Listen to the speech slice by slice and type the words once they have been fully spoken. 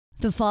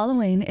The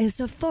following is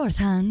a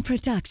fourth-hand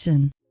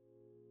production.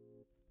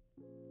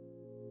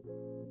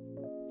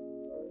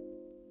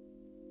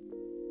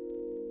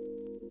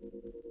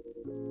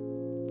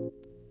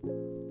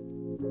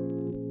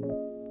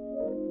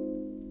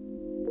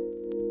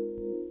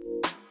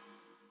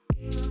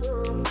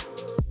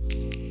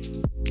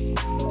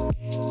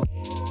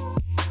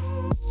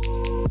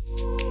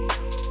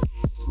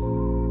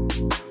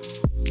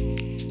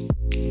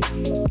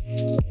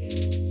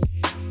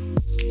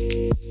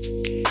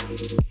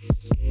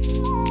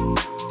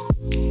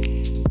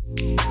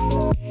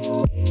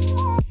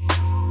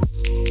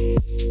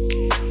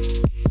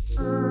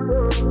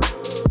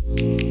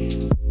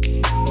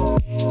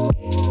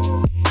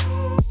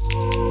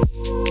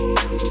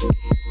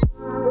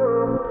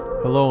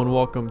 Hello and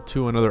welcome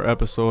to another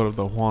episode of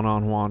the Juan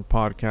on Juan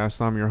podcast.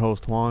 I'm your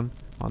host Juan.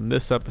 On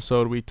this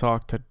episode, we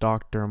talk to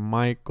Dr.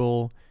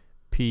 Michael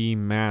P.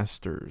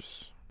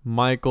 Masters.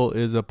 Michael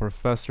is a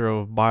professor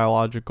of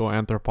biological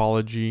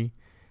anthropology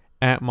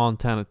at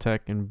Montana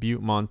Tech in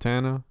Butte,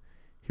 Montana.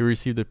 He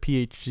received a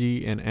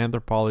Ph.D. in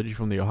anthropology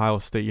from The Ohio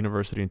State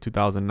University in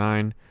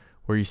 2009,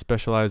 where he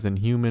specialized in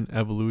human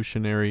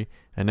evolutionary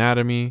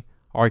anatomy,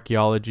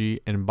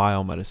 archaeology, and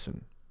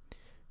biomedicine.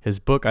 His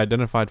book,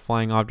 Identified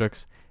Flying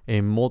Objects, a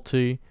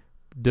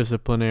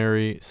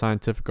Multidisciplinary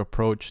Scientific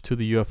Approach to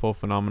the UFO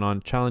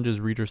Phenomenon,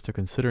 challenges readers to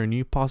consider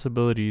new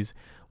possibilities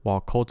while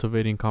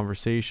cultivating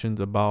conversations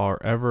about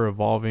our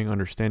ever-evolving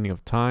understanding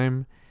of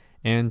time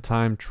and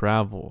time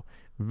travel.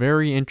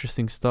 Very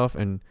interesting stuff,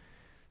 and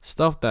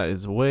stuff that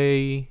is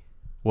way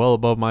well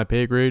above my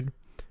pay grade.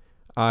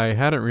 I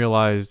hadn't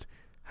realized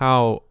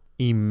how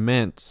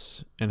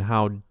immense and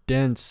how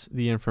dense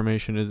the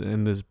information is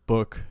in this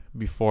book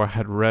before I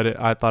had read it.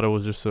 I thought it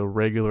was just a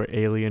regular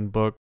alien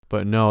book,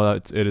 but no,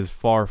 it is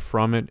far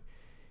from it.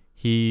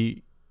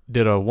 He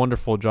did a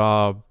wonderful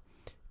job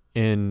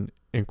in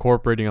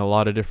incorporating a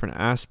lot of different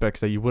aspects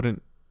that you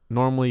wouldn't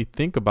normally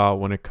think about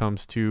when it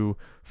comes to,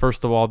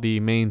 first of all, the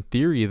main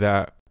theory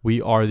that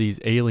we are these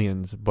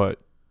aliens, but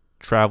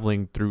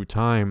traveling through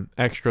time,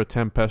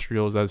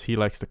 extratempestrials as he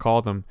likes to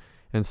call them,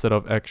 instead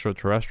of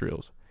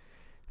extraterrestrials.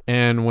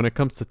 And when it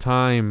comes to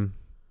time,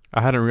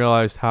 I hadn't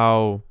realized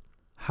how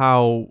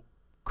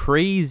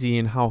crazy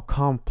and how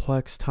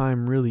complex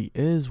time really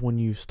is when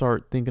you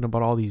start thinking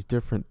about all these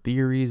different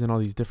theories and all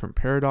these different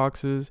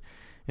paradoxes.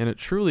 And it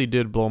truly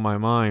did blow my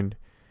mind.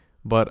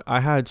 But I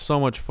had so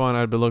much fun.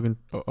 I'd been looking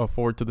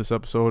forward to this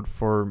episode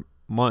for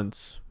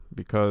months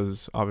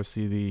because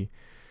obviously the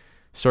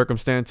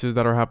circumstances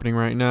that are happening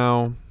right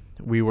now,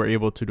 we were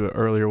able to do it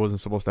earlier. It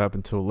wasn't supposed to happen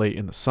until late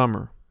in the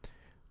summer.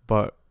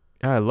 But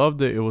yeah, I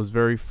loved it. It was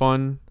very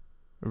fun,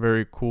 a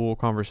very cool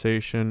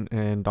conversation,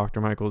 and Dr.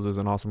 Michaels is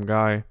an awesome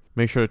guy.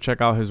 Make sure to check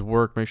out his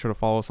work. Make sure to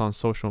follow us on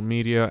social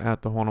media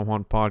at the Juan on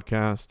Juan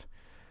Podcast,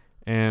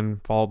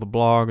 and follow the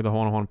blog,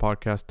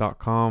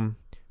 thejuanonjuanpodcast.com.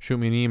 Shoot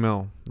me an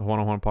email,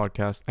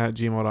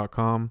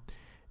 thejuanonjuanpodcast@gmail.com.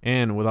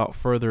 And without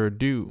further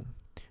ado,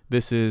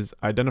 this is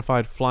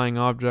Identified Flying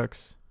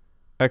Objects,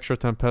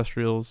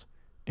 Extratempestrials,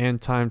 and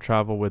Time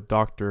Travel with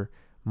Dr.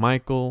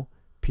 Michael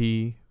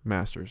P.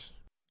 Masters.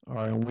 All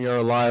right, and we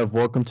are live.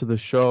 Welcome to the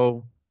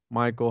show.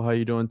 Michael, how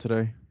you doing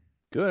today?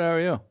 Good, how are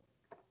you?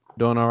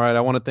 Doing all right.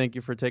 I want to thank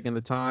you for taking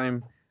the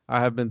time. I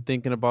have been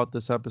thinking about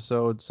this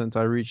episode since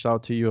I reached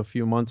out to you a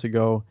few months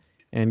ago,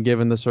 and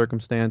given the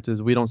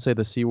circumstances, we don't say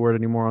the C word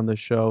anymore on this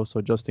show, so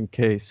just in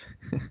case.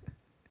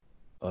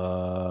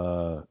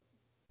 What's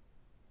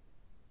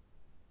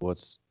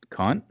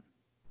cunt?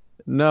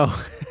 No.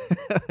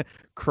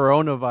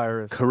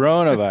 Coronavirus.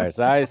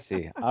 Coronavirus, I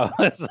see. I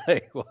was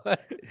like, what?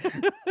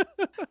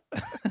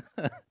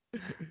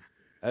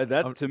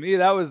 That to me,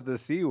 that was the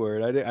C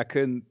word. I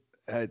couldn't.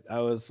 I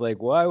was like,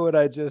 why would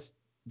I just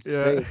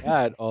say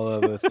that all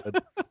of a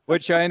sudden?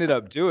 Which I ended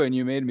up doing.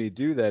 You made me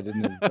do that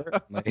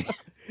inadvertently.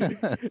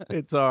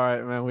 It's all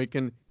right, man. You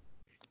can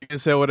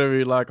say whatever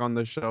you like on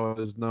the show.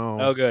 There's no.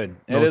 Oh, good.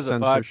 No it is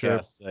censorship. A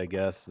podcast, I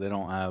guess. They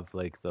don't have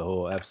like the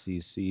whole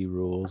FCC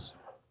rules.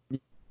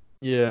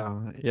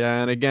 Yeah.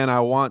 And again,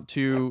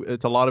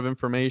 it's a lot of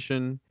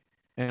information,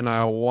 and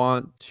I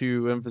want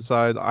to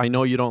emphasize, I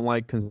know you don't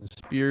like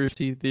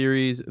conspiracy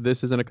theories.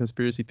 This isn't a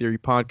conspiracy theory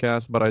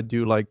podcast, but I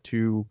do like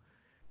to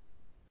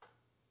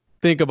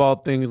think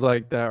about things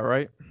like that,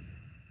 right?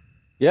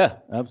 Yeah,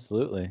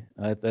 absolutely.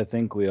 I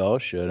think we all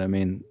should. I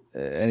mean,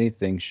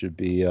 anything should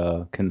be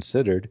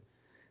considered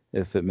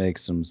if it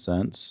makes some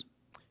sense.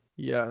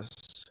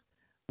 Yes.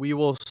 We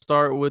will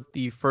start with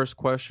the first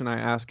question I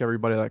ask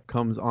everybody that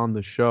comes on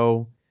the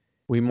show.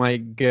 I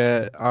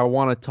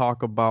want to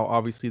talk about,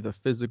 obviously, the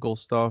physical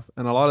stuff.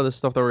 And a lot of the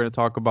stuff that we're going to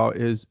talk about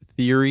is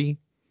theory,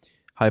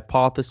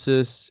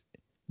 hypothesis,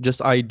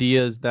 just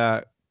ideas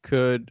that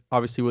could,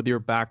 obviously, with your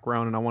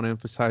background, and I want to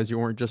emphasize you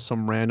weren't just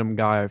some random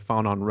guy I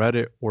found on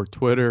Reddit or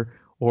Twitter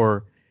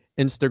or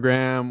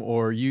Instagram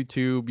or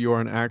YouTube. You are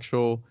an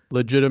actual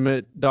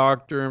legitimate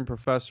doctor and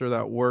professor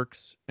that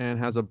works and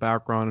has a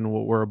background in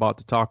what we're about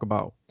to talk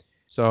about.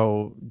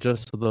 So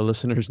just so the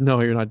listeners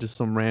know, you're not just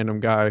some random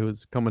guy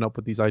who's coming up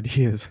with these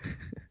ideas.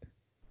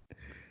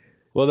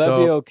 Well,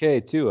 that'd be okay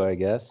too, I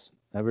guess.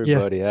 Yeah,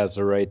 Everybody has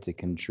a right to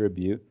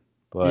contribute.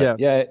 But yes.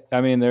 yeah,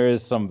 I mean, there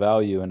is some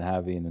value in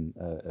having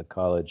a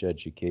college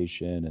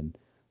education and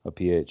a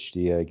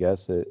PhD, I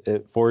guess.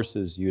 It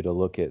forces you to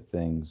look at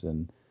things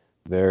in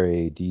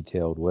very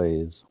detailed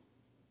ways.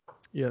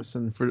 Yes,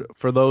 and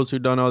for those who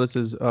don't know, this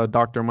is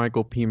Dr.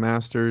 Michael P.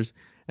 Masters,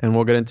 and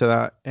we'll get into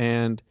that.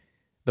 And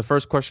the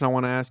first question I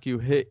want to ask you,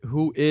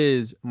 who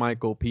is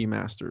Michael P.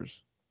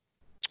 Masters?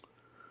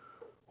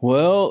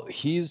 Well,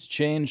 he's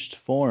changed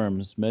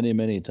forms many,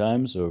 many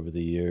times over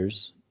the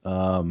years.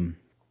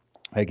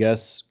 I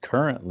guess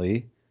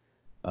currently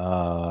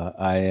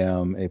I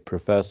am a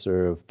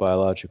professor of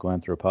biological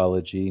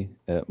anthropology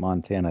at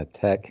Montana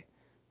Tech,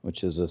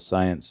 which is a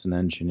science and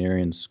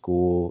engineering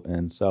school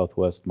in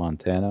southwest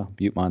Montana,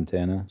 Butte,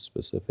 Montana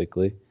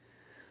specifically.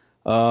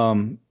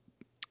 Um,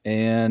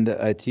 and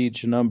I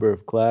teach a number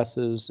of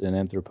classes in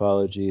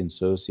anthropology and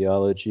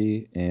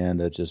sociology,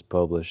 and I just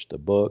published a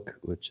book,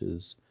 which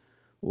is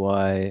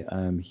why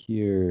I'm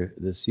here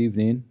this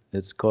evening.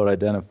 It's called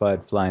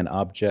Identified Flying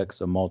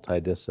Objects, a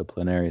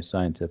Multidisciplinary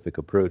Scientific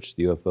Approach to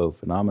the UFO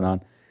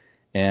Phenomenon.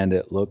 And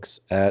it looks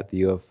at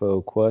the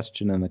UFO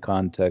question in the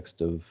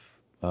context of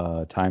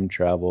time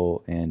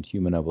travel and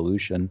human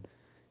evolution,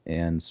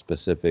 and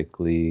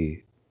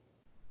specifically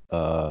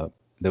the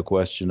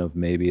question of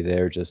maybe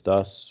they're just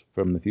us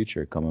from the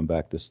future coming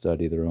back to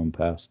study their own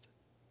past.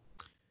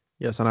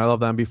 Yes, and I love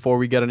that. And before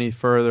we get any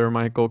further,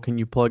 Michael, can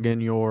you plug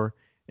in your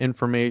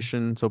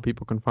information so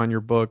people can find your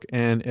book?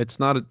 And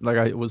it's not like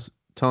I was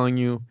telling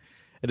you,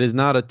 it is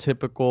not a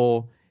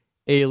typical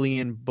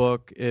alien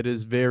book. It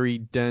is very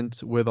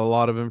dense with a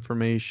lot of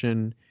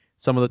information.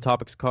 Some of the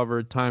topics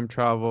covered: time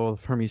travel,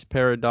 Fermi's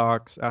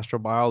paradox,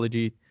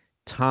 astrobiology,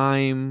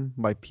 time,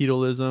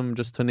 bipedalism,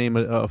 just to name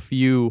a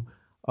few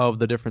of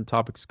the different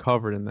topics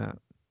covered in that.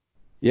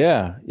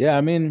 Yeah.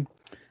 I mean,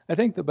 I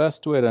think the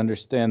best way to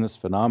understand this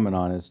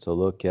phenomenon is to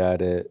look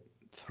at it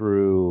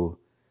through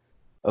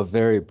a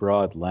very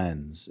broad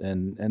lens,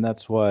 and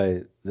that's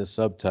why the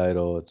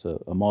subtitle, it's a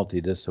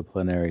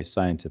multidisciplinary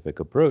scientific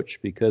approach,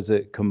 because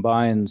it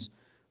combines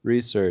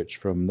research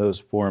from those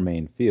four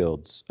main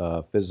fields: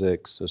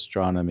 physics,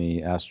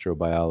 astronomy,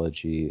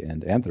 astrobiology,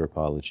 and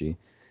anthropology,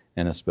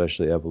 and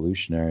especially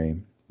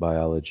evolutionary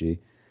biology,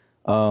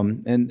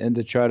 and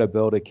to try to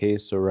build a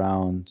case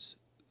around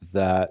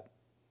that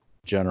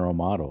general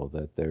model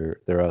that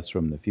they're us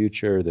from the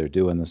future. They're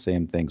doing the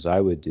same things I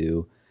would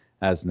do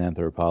as an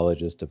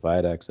anthropologist. If I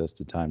had access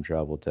to time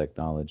travel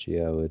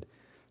technology, I would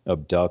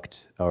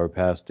abduct our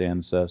past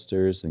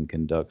ancestors and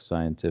conduct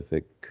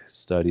scientific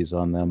studies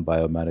on them,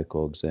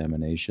 biomedical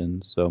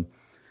examinations. So,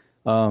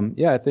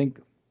 yeah, I think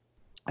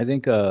an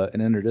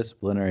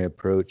interdisciplinary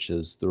approach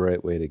is the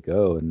right way to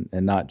go,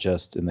 and not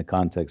just in the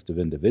context of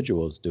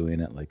individuals doing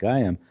it like I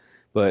am,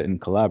 but in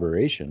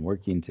collaboration,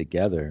 working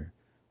together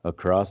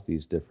across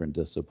these different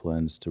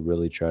disciplines to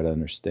really try to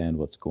understand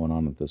what's going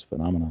on with this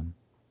phenomenon.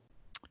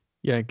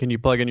 Yeah, can you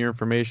plug in your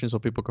information so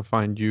people can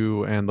find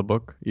you and the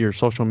book? Your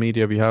social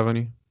media, if you have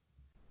any?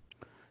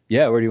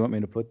 Yeah, where do you want me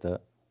to put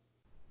that?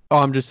 Oh,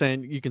 I'm just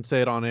saying you can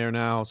say it on air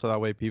now, so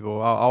that way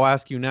people. I'll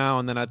ask you now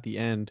and then at the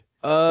end.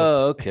 So.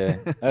 Oh, okay.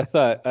 I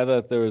thought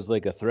there was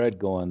like a thread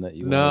going that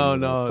you wanted No, me to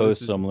no, this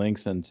post is. some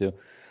links into.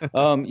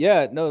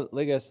 Yeah, no,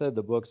 like I said,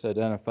 the book's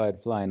Identified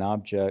Flying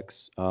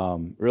Objects.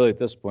 Really, at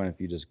this point,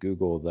 if you just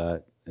Google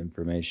that,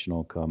 information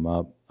will come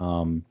up.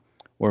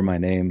 Or my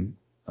name,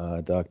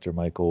 Dr.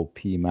 Michael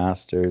P.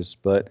 Masters.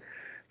 But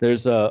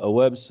there's a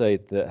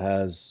website that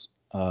has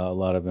a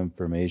lot of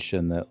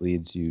information that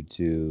leads you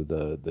to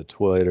the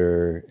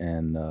Twitter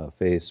and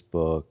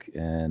Facebook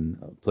and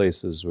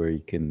places where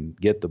you can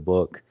get the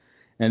book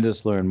and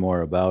just learn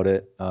more about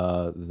it.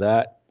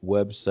 That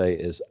website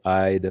is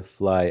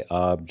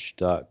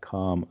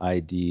idflyobj.com,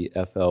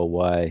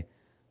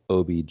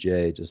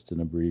 IDFLYOBJ, just an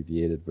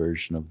abbreviated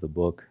version of the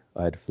book,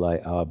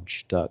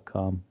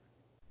 idflyobj.com.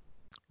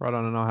 Right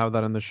on, and I'll have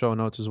that in the show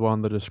notes as well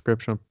in the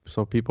description.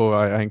 So people,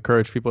 I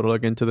encourage people to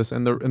look into this.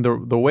 And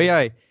the way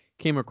I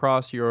came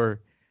across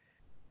your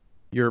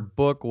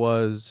book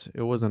was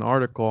it was an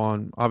article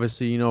on,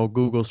 obviously,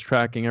 Google's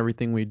tracking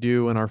everything we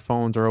do, and our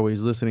phones are always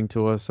listening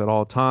to us at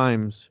all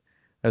times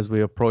as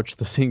we approach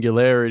the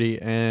singularity.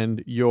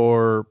 And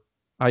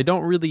I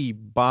don't really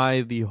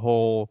buy the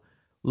whole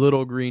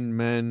little green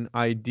men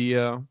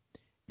idea.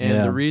 And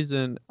the Yeah.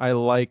 reason I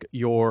like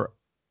your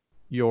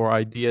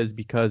idea is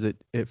because it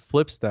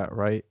flips that,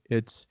 right?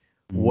 It's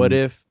what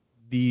Mhm. if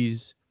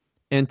these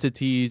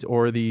entities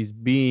or these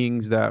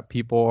beings that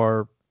people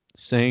are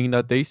saying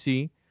that they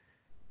see,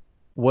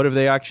 what if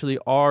they actually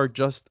are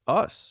just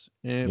us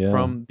Yeah.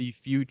 from the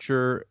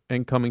future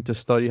and coming to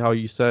study, how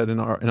you said,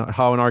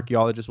 how an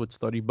archaeologist would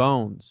study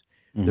bones?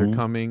 They're Hmm.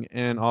 coming,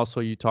 and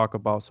also you talk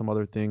about some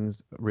other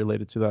things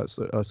related to that,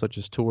 such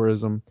as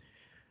tourism.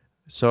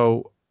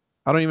 So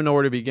I don't even know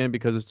where to begin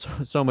because it's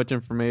so much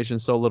information,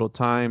 so little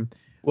time.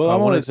 Well, I'm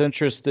One of always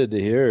interested to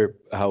hear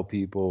how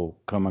people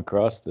come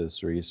across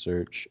this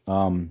research.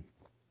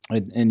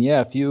 And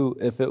yeah,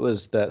 if it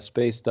was that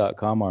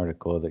space.com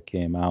article that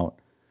came out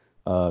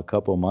a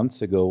couple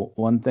months ago,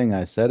 one thing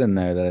I said in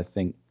there that I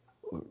think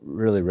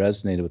really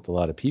resonated with a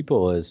lot of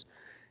people is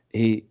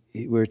we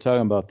were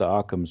talking about the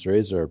Occam's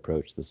razor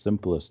approach, the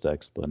simplest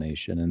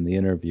explanation, and the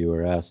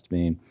interviewer asked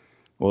me,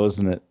 well,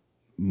 isn't it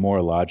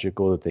more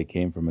logical that they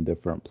came from a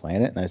different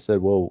planet? And I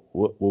said, well,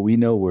 we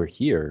know we're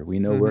here. We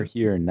know we're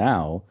here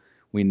now.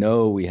 We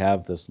know we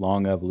have this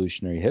long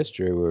evolutionary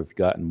history where we've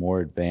gotten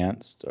more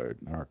advanced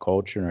in our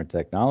culture and our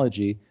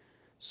technology.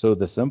 So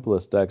the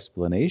simplest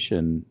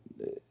explanation,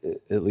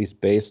 at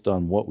least based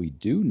on what we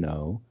do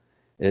know,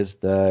 is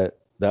that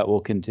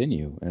will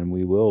continue and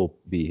we will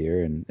be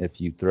here. And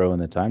if you throw in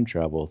the time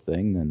travel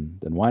thing,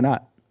 then why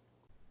not?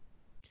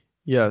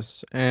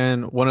 Yes,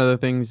 and one of the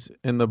things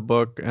in the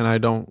book, and I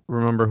don't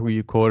remember who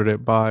you quoted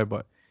it by,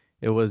 but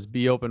it was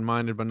be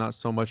open-minded, but not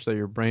so much that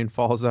your brain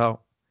falls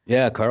out.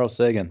 Yeah, Carl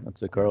Sagan.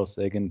 That's a Carl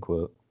Sagan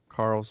quote.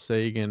 Carl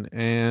Sagan,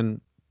 and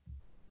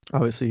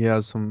obviously he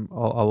has a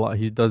lot.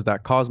 He does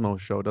that Cosmos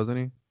show, doesn't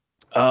he?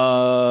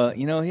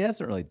 He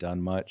hasn't really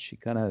done much. He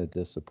kind of had a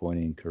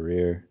disappointing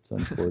career. It's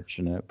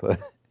unfortunate, but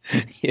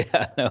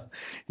yeah, no,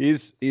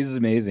 he's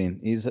amazing.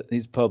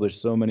 He's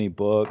published so many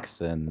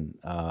books, and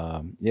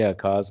yeah,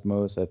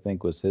 Cosmos I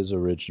think was his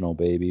original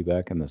baby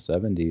back in the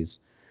 70s.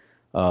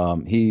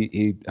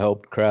 He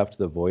helped craft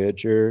the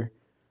Voyager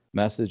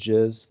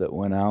messages that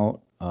went out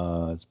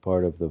as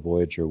part of the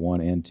Voyager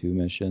 1 and 2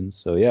 missions.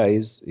 So yeah,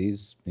 he's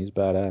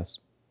badass.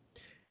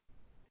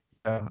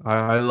 Yeah,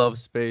 I love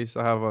space.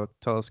 I have a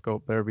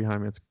telescope there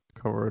behind me. It's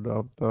covered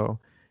up though.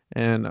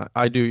 And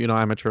I do,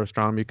 amateur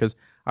astronomy because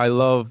I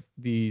love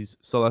these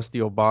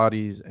celestial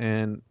bodies.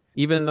 And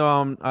even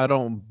though I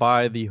don't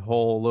buy the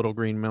whole little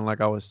green men,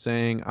 like I was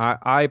saying,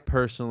 I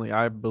personally,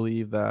 I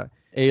believe that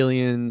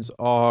aliens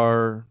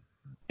are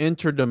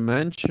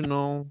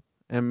interdimensional,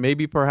 and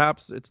maybe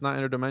perhaps it's not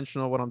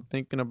interdimensional what I'm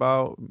thinking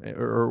about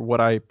or what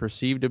I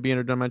perceive to be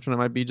interdimensional. It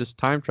might be just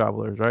time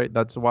travelers, right?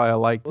 That's why I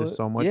like this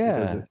so much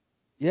because Yeah.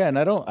 Yeah, and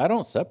I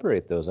don't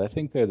separate those. I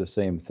think they're the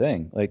same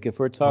thing. Like if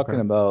we're talking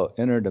okay. about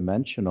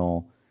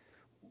interdimensional,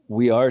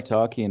 we are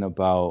talking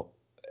about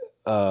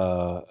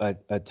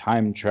a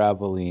time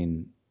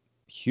traveling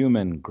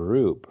human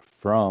group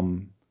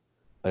from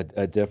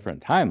a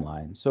different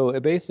timeline. So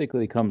it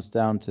basically comes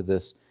down to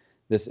this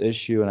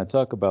issue, and I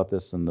talk about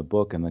this in the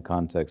book in the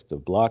context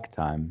of block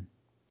time.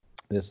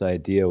 This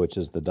idea, which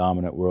is the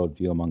dominant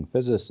worldview among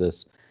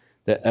physicists,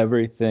 that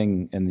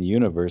everything in the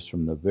universe,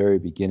 from the very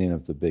beginning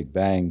of the Big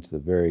Bang to the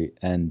very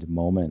end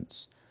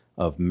moments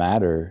of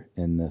matter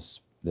in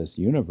this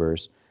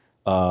universe,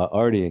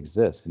 already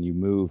exists, and you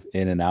move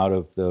in and out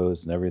of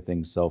those, and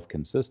everything's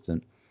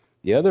self-consistent.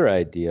 The other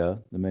idea,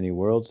 the many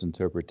worlds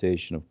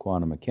interpretation of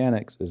quantum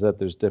mechanics, is that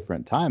there's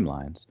different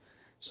timelines.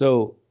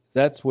 So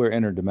that's where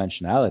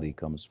interdimensionality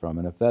comes from.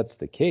 And if that's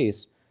the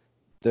case,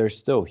 they're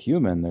still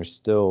human. They're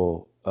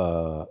still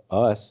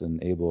us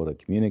and able to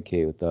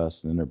communicate with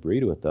us and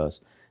interbreed with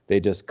us.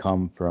 They just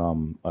come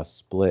from a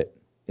split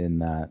in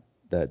that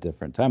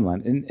different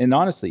timeline. And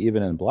honestly,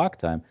 even in block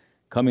time,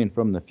 coming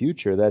from the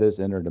future, that is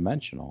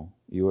interdimensional.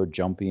 You are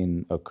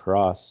jumping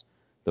across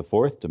the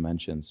fourth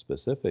dimension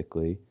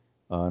specifically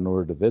in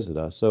order to visit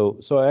us. So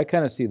I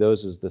kind of see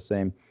those as the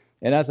same.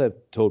 And as I've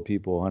told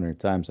people 100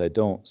 times, I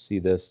don't see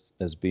this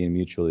as being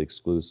mutually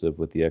exclusive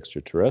with the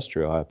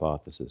extraterrestrial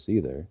hypothesis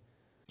either,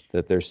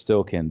 that there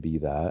still can be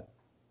that.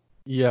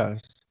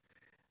 Yes.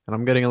 And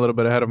I'm getting a little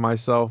bit ahead of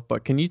myself,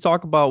 but can you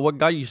talk about what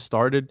got you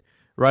started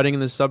writing in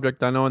this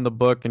subject? I know in the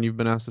book, and you've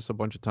been asked this a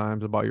bunch of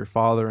times about your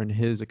father and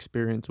his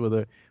experience with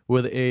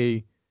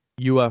a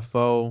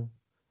UFO,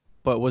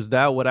 but was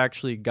that what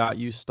actually got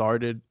you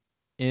started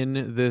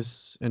in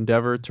this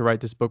endeavor to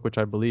write this book, which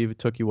I believe it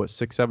took you, what,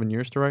 6, 7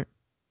 years to write?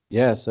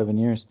 Yeah, 7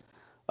 years.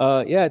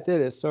 Yeah, it did.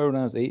 It started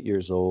when I was 8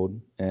 years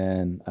old,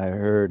 and I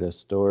heard a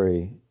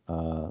story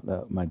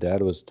that my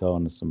dad was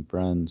telling to some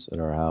friends at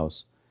our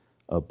house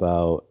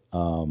about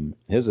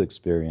his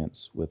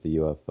experience with the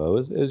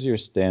UFO. It was your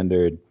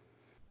standard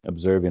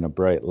observing a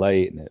bright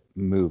light, and it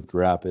moved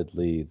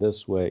rapidly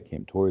this way. It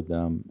came toward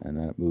them, and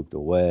then it moved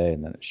away,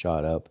 and then it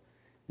shot up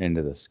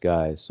into the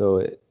sky.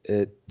 So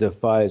it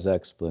defies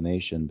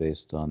explanation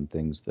based on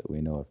things that we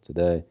know of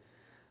today.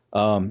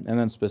 And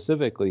then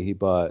specifically, he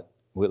bought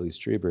Whitley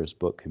Strieber's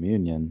book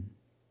Communion,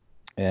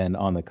 and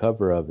on the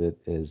cover of it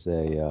is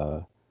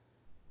a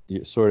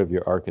sort of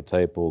your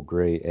archetypal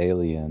gray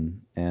alien.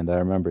 And I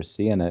remember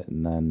seeing it,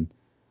 and then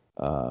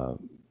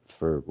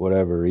for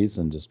whatever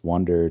reason, just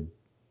wondered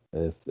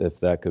if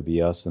that could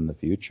be us in the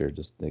future.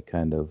 Just they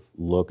kind of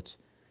looked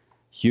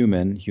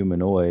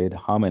humanoid,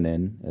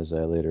 hominin, as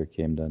I later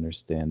came to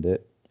understand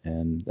it,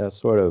 and that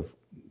sort of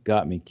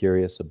got me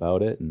curious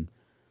about it, and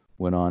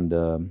went on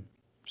to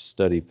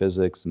study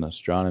physics and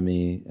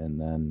astronomy, and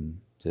then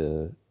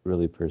to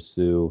really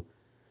pursue,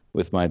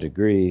 with my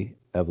degree,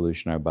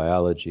 evolutionary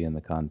biology in the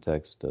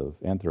context of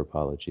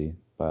anthropology,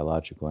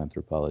 biological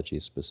anthropology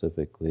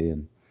specifically,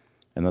 and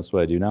that's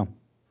what I do now.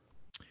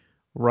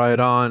 Right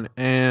on.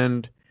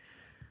 And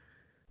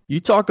you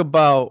talk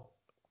about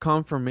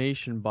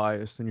confirmation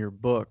bias in your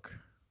book.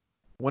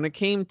 When it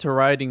came to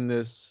writing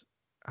this,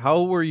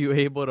 how were you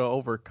able to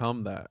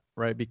overcome that,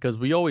 right? Because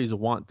we always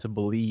want to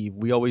believe,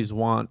 we always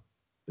want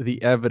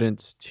the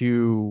evidence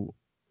to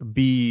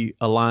be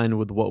aligned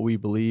with what we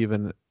believe.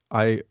 And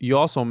you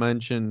also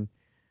mentioned,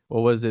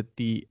 what was it?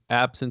 The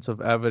absence of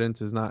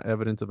evidence is not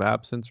evidence of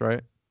absence,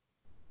 right?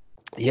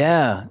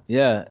 Yeah,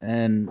 yeah.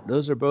 And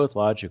those are both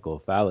logical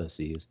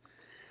fallacies.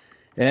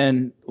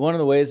 And one of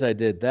the ways I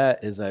did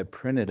that is I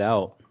printed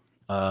out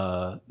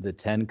the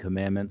 10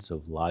 Commandments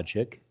of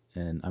Logic.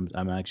 And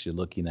I'm actually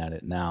looking at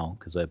it now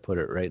because I put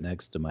it right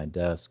next to my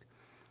desk.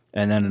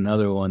 And then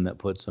another one that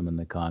puts them in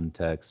the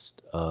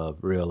context of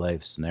real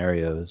life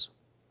scenarios,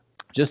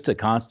 just to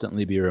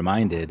constantly be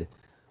reminded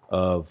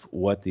of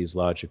what these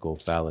logical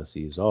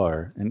fallacies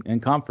are.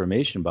 And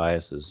confirmation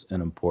bias is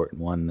an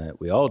important one that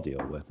we all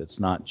deal with. It's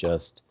not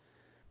just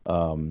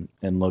in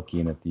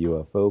looking at the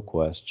UFO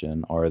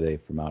question, are they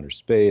from outer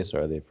space?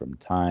 Are they from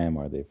time?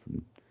 Are they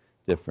from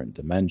different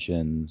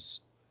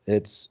dimensions?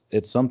 It's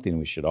something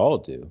we should all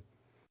do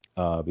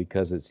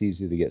because it's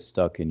easy to get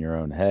stuck in your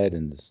own head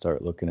and to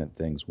start looking at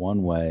things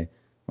one way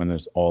when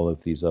there's all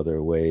of these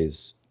other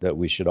ways that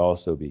we should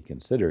also be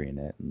considering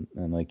it.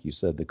 And like you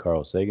said, the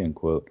Carl Sagan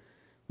quote,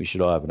 we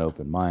should all have an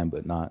open mind,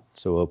 but not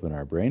so open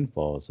our brain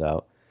falls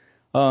out.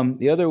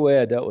 The other way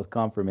I dealt with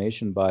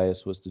confirmation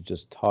bias was to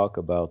just talk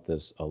about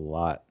this a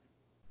lot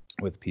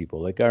with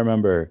people. Like I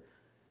remember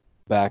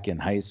back in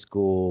high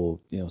school,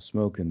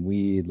 smoking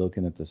weed,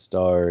 looking at the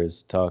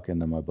stars, talking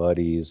to my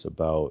buddies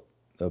about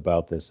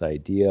this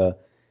idea.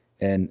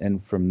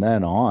 And from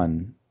then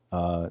on,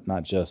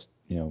 not just,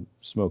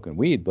 smoking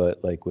weed,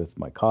 but like with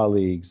my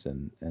colleagues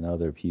and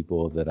other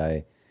people that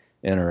I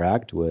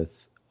interact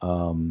with,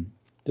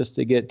 just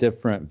to get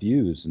different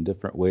views and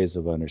different ways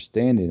of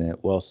understanding it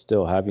while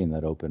still having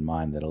that open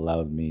mind that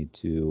allowed me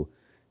to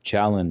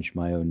challenge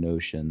my own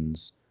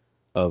notions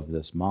of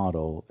this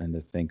model and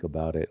to think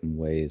about it in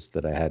ways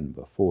that I hadn't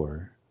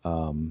before.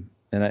 And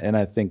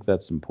I think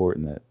that's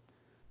important that,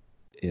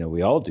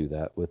 we all do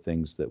that with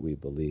things that we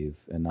believe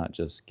and not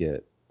just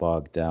get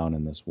bogged down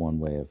in this one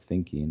way of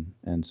thinking.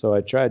 And so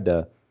I tried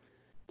to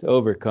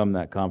overcome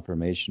that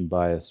confirmation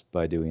bias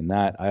by doing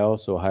that. I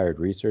also hired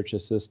research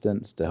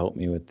assistants to help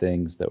me with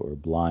things that were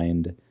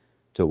blind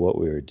to what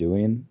we were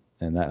doing,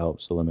 and that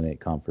helps eliminate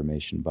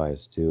confirmation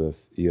bias too. If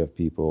you have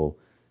people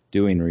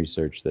doing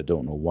research that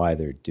don't know why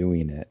they're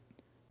doing it,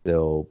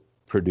 they'll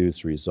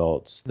produce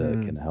results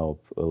that can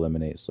help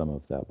eliminate some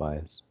of that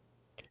bias.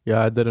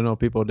 Yeah, I didn't know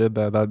people did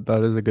that.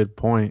 That is a good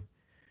point.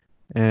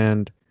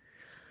 And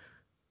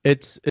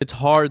it's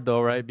hard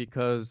though, right?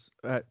 Because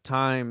at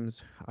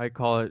times, I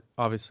call it,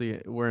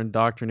 obviously we're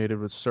indoctrinated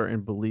with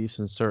certain beliefs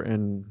and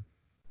certain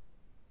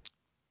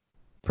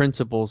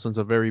principles since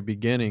the very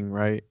beginning,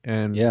 right?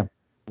 And Yeah.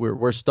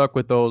 we're stuck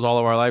with those all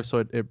of our lives, so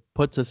it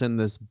puts us in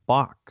this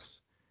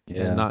box.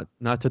 And Yeah.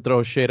 not to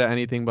throw shade at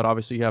anything, but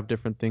obviously you have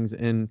different things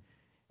in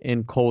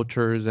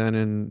cultures and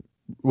in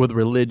with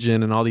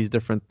religion and all these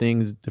different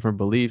things, different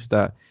beliefs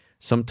that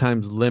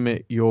sometimes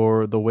limit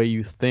the way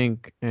you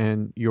think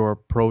and your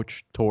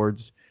approach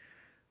towards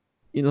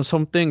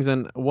some things.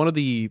 And one of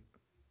the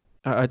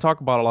I talk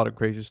about a lot of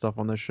crazy stuff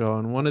on this show,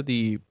 and one of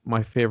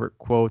my favorite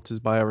quotes is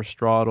by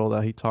Aristotle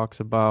that he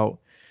talks about,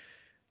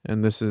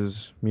 and this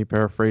is me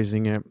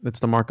paraphrasing it. It's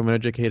the mark of an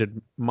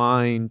educated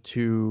mind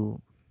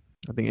to,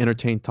 I think,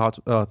 entertain thoughts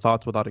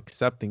without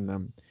accepting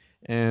them.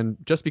 And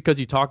just because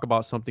you talk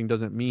about something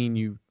doesn't mean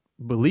you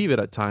believe it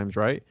at times,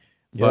 right?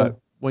 Yeah. But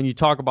when you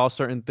talk about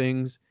certain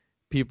things,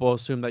 people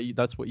assume that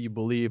that's what you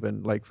believe.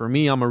 And like for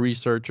me, I'm a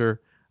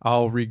researcher.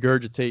 I'll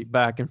regurgitate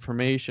back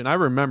information. I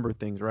remember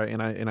things, right?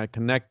 And I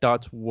connect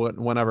dots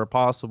whenever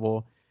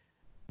possible.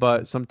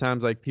 But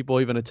sometimes like people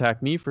even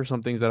attack me for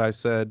some things that I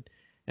said,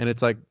 and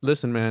it's like,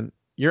 listen, man,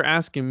 you're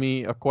asking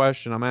me a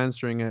question. I'm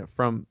answering it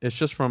it's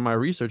just from my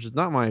research. It's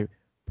not my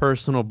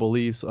personal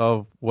beliefs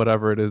of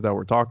whatever it is that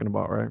we're talking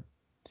about, right?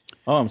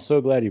 Oh, I'm so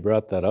glad you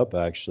brought that up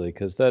actually,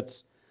 because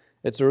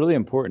it's a really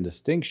important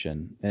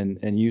distinction.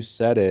 And you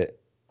said it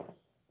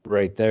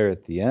right there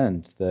at the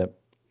end that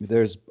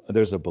there's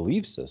a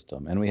belief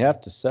system, and we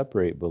have to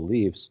separate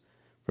beliefs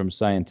from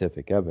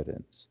scientific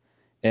evidence.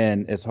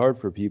 And it's hard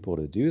for people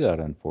to do that,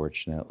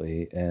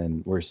 unfortunately.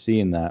 And we're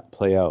seeing that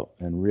play out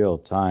in real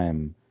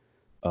time.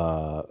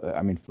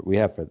 We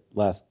have for the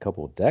last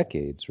couple of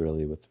decades,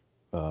 really, with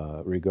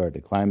regard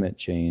to climate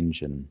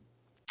change and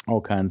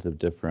all kinds of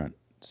different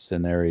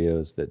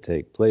scenarios that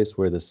take place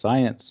where the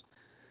science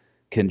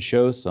can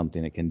show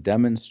something, it can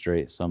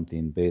demonstrate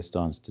something based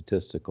on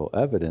statistical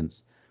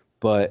evidence,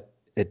 but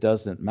it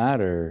doesn't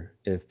matter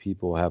if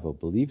people have a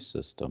belief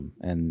system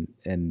and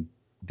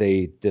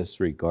they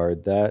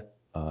disregard that.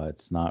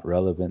 It's not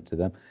relevant to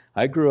them.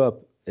 I grew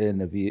up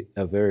in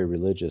a very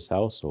religious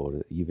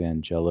household,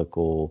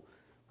 evangelical,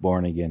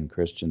 born again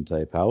Christian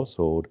type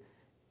household,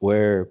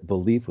 where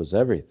belief was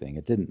everything.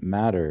 It didn't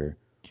matter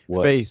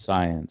what Faith.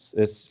 science.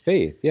 It's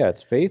faith. Yeah,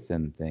 it's faith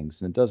in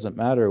things. And it doesn't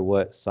matter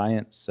what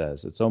science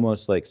says. It's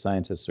almost like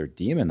scientists are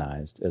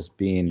demonized as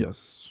being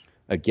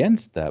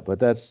against that, but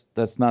that's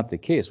not the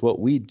case. What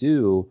we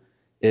do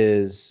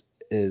is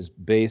is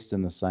based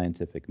in the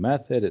scientific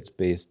method. It's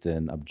based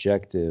in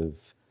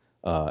objective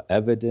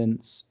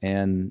evidence,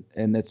 and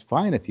it's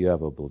fine if you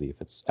have a belief.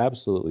 It's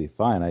absolutely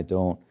fine. I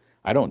don't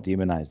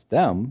demonize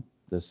them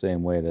the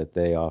same way that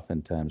they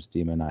oftentimes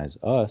demonize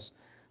us.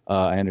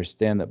 I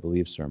understand that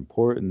beliefs are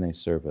important. They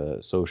serve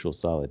a social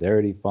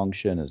solidarity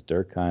function, as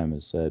Durkheim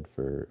has said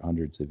for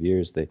hundreds of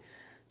years. They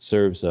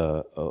serves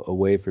a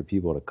way for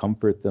people to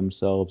comfort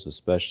themselves,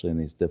 especially in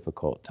these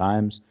difficult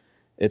times.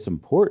 It's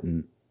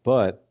important,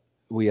 but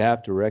we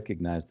have to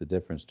recognize the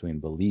difference between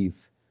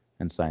belief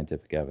and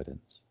scientific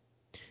evidence.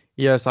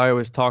 Yes, I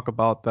always talk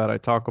about that. I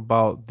talk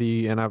about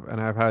and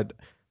I've had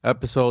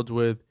episodes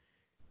with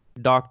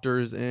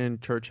doctors in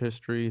church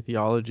history,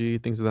 theology,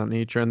 things of that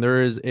nature. And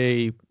there is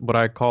what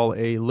I call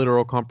a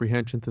literal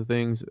comprehension to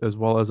things, as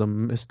well as a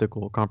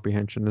mystical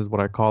comprehension is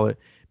what I call it.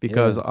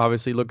 Because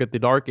obviously look at the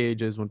Dark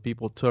Ages when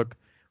people took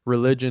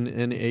religion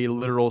in a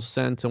literal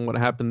sense and what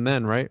happened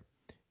then, right?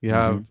 You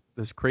have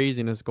this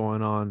craziness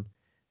going on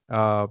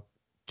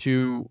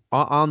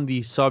on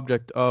the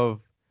subject of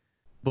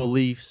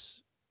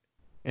beliefs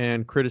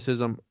and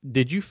criticism.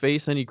 Did you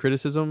face any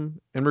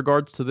criticism in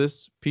regards to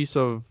this piece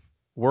of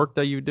work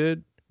that you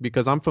did?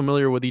 Because I'm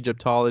familiar with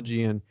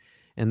Egyptology and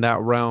in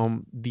that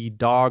realm, the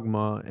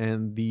dogma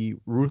and the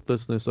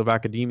ruthlessness of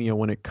academia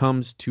when it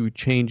comes to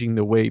changing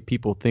the way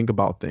people think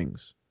about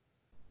things.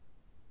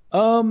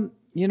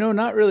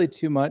 Not really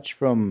too much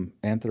from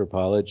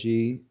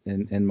anthropology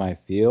in my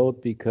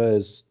field,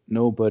 because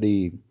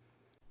nobody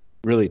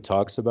really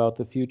talks about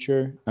the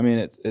future. I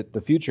mean,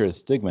 the future is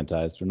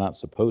stigmatized. We're not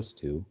supposed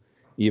to,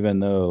 even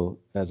though,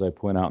 as I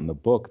point out in the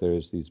book,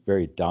 there's these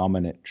very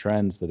dominant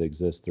trends that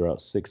exist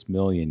throughout 6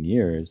 million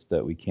years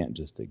that we can't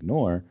just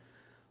ignore.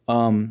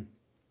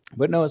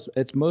 But no,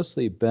 it's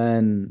mostly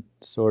been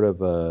sort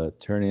of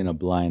turning a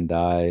blind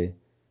eye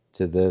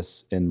to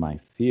this in my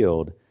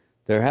field.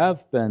 There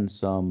have been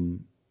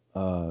some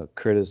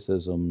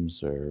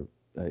criticisms, or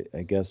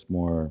I guess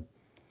more,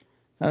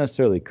 not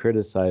necessarily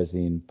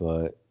criticizing,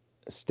 but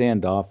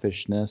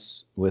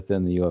standoffishness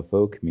within the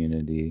UFO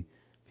community.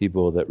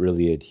 People that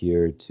really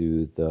adhere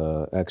to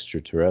the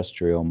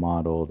extraterrestrial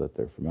model, that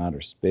they're from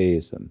outer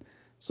space, and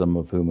some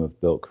of whom have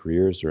built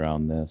careers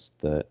around this,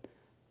 that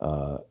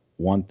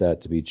want that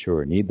to be true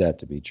or need that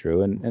to be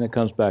true. And it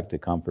comes back to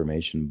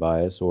confirmation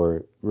bias,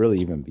 or really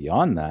even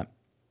beyond that,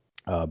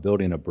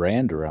 building a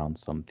brand around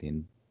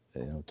something,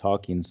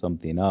 talking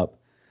something up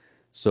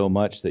so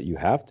much that you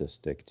have to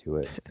stick to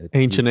it.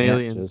 Ancient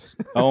aliens.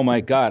 Oh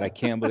my God, I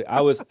can't believe I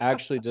was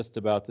actually just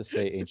about to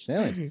say ancient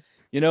aliens.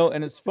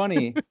 And it's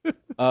funny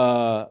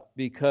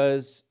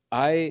because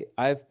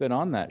I've been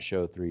on that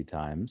show 3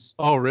 times.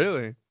 Oh,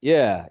 really?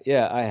 Yeah,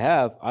 I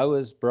have. I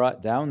was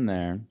brought down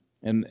there,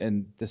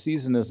 and the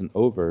season isn't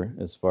over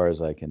as far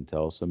as I can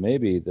tell, so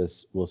maybe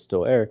this will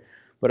still air.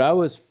 But I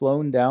was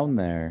flown down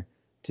there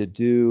to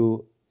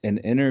do an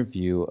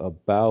interview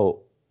about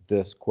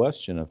this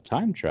question of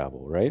time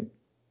travel, right?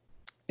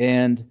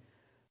 And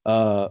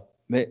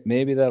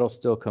maybe that'll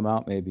still come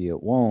out, maybe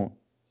it won't.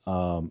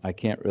 I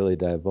can't really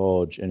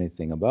divulge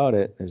anything about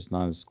it. There's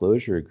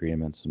non-disclosure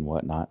agreements and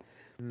whatnot.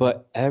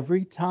 But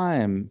every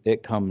time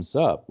it comes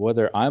up,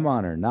 whether I'm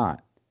on or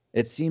not,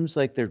 it seems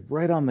like they're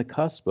right on the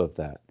cusp of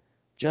that,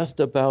 just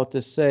about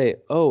to say,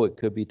 oh, it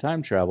could be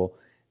time travel,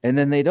 and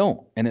then they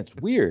don't. And it's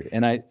weird.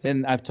 And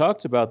I've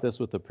talked about this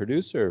with a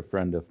producer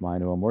friend of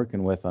mine who I'm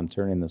working with on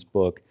turning this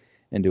book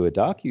into a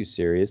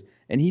docuseries,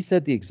 and he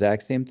said the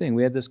exact same thing.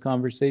 We had this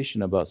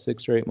conversation about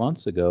 6 or 8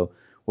 months ago,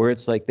 where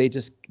it's like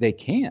they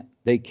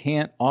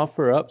can't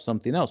offer up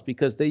something else,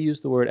 because they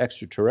use the word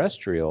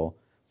extraterrestrial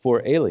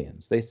for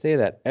aliens. They say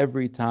that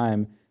every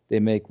time they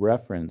make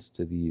reference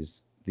to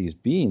these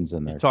beings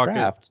and their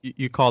craft.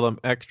 You call them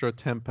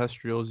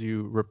extratempestrials.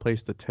 You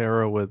replace the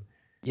terra with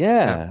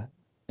and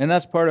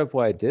that's part of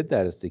why I did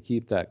that, is to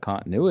keep that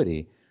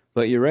continuity.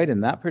 But you're right,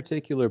 in that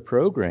particular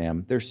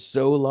program, they're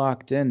so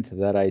locked into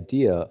that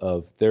idea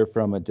of they're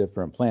from a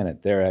different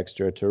planet, they're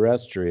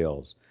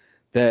extraterrestrials,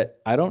 that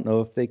I don't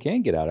know if they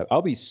can get out of it.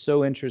 I'll be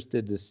so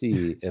interested to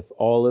see if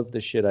all of the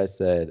shit I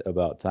said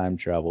about time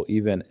travel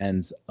even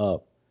ends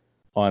up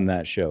on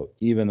that show,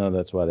 even though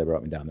that's why they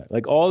brought me down there.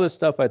 Like, all the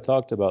stuff I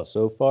talked about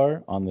so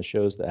far on the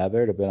shows that have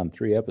aired, have been on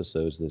 3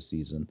 episodes this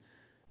season.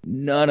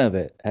 None of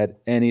it had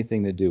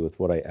anything to do with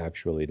what I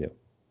actually do.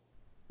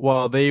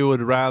 Well, they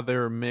would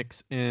rather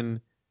mix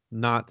in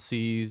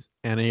Nazis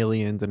and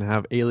aliens and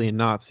have alien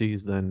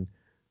Nazis than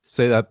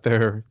say that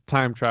they're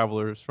time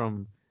travelers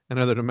from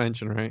another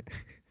dimension, right?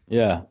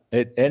 Yeah,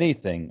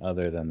 anything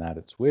other than that,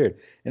 it's weird.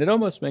 And it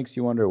almost makes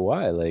you wonder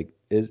why. Like,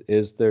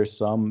 is there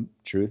some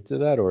truth to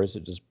that, or is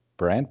it just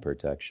brand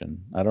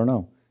protection? I don't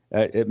know.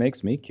 It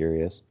makes me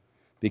curious,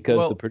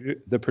 because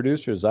the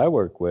producers I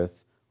work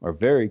with are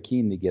very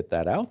keen to get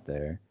that out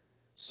there.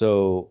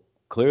 So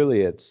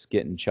clearly it's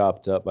getting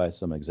chopped up by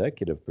some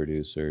executive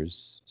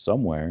producers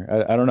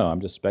somewhere. I don't know. I'm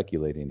just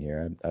speculating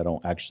here. I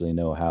don't actually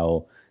know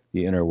how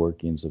the inner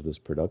workings of this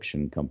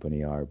production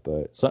company are,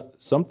 but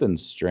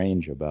something's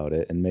strange about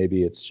it. And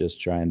maybe it's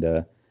just trying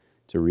to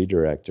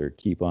redirect or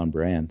keep on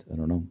brand. I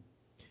don't know.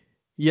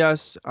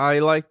 Yes, I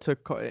like to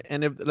call,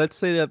 and if let's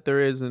say that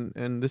there is,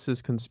 and this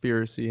is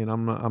conspiracy, and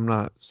I'm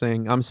not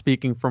saying, I'm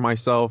speaking for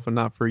myself and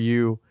not for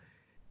you.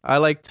 I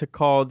like to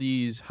call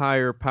these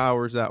higher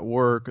powers at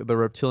work the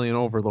reptilian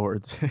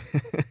overlords.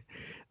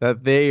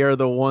 That they are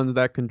the ones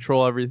that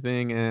control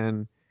everything,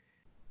 and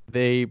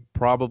they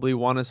probably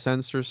want to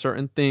censor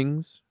certain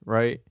things,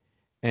 right?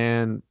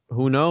 And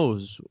who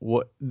knows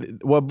what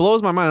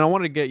blows my mind. I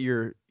want to get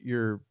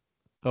your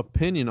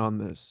opinion on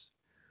this.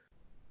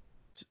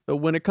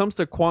 When it comes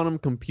to quantum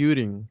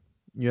computing,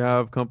 you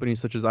have companies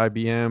such as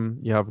IBM,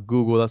 you have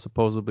Google that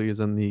supposedly is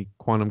in the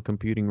quantum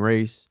computing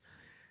race.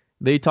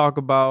 They talk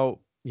about,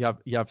 you have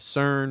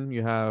CERN,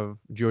 you have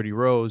Jody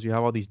Rose, you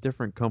have all these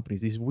different companies,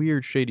 these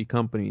weird shady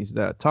companies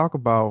that talk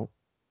about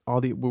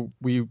all the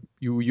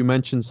you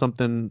mentioned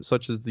something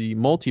such as the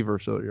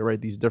multiverse earlier,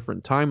 right? These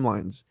different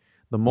timelines,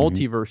 the Hmm.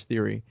 multiverse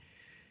theory.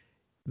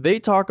 They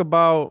talk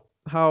about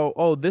how,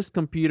 oh, this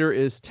computer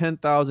is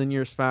 10,000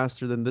 years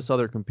faster than this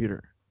other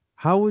computer.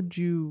 How would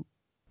you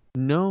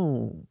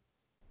know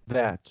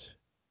that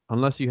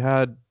unless you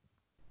had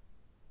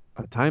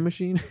a time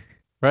machine,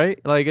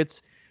 right? Like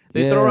it's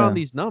they throw around Yeah.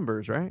 these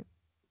numbers, right?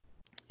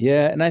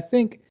 Yeah, and I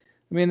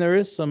mean, there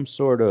is some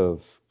sort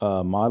of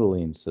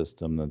modeling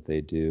system that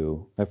they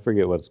do. I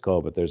forget what it's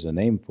called, but there's a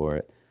name for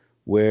it,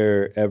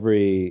 where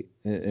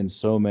in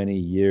so many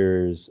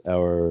years,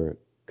 our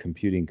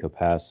computing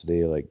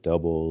capacity like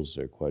doubles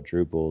or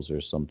quadruples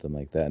or something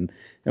like that. And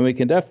we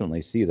can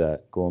definitely see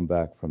that going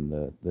back from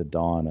the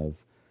dawn of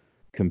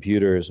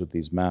computers with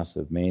these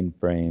massive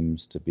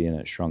mainframes to being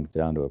it shrunk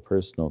down to a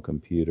personal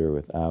computer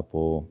with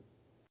Apple.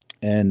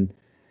 And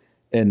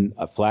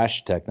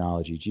flash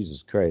technology,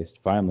 Jesus Christ,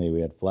 finally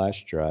we had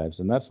flash drives,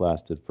 and that's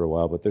lasted for a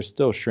while, but they're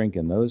still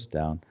shrinking those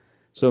down.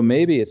 So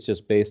maybe it's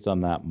just based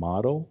on that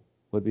model,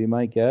 would be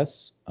my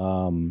guess.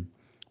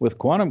 With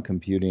quantum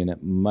computing,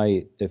 it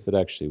might, if it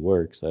actually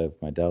works, I have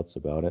my doubts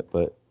about it,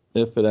 but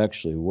if it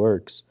actually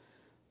works,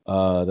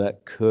 that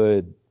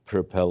could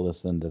propel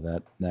us into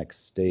that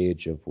next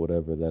stage of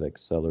whatever that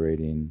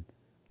accelerating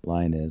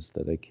line is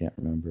that I can't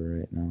remember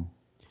right now.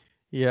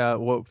 Yeah,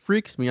 what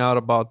freaks me out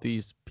about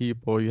these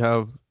people, you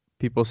have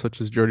people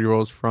such as Jody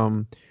Rose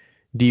from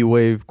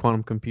D-Wave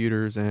Quantum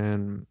Computers,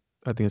 and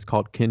I think it's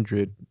called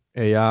Kindred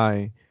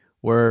AI,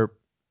 where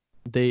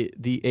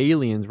the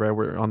aliens, right?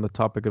 We're on the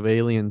topic of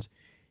aliens.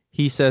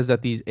 He says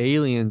that these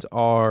aliens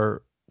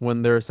are,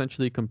 when they're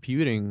essentially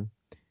computing,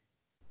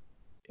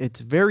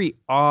 it's very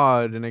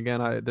odd. And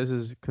again, this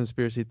is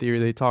conspiracy theory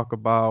they talk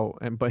about,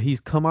 and but he's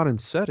come out and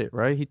said it,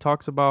 right? He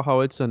talks about how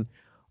it's an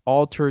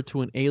altar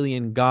to an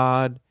alien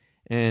god,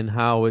 and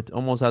how it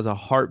almost has a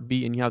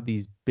heartbeat, and you have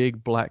these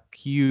big black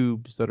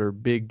cubes that are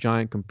big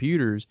giant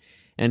computers.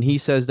 And he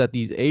says that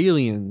these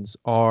aliens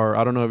are,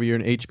 I don't know if you're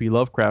an H.P.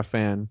 Lovecraft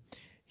fan,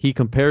 he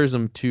compares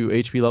them to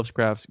H.P.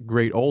 Lovecraft's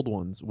Great Old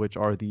Ones, which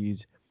are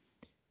these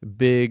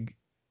big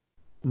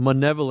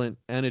malevolent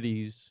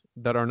entities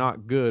that are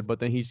not good. But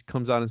then he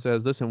comes out and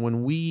says, listen,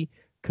 when we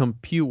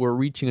compute, we're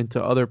reaching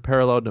into other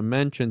parallel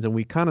dimensions, and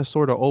we kind of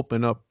sort of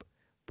open up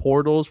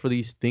portals for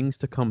these things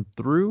to come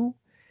through.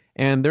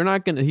 And they're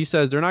not going to, he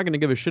says, they're not going to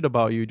give a shit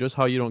about you, just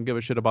how you don't give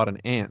a shit about an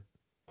ant,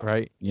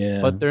 right?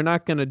 Yeah. But they're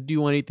not going to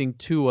do anything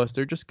to us.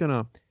 They're just going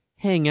to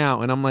hang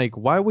out. And I'm like,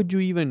 why would you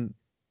even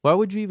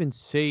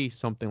say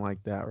something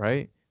like that,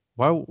 right?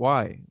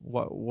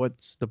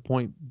 What's the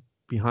point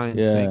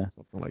behind saying Yeah.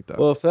 something like that?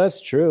 Well, if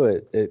that's true,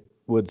 it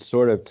would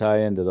sort of tie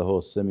into the whole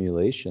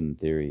simulation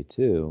theory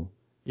too,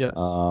 Yes.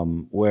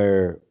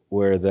 where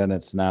then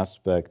it's an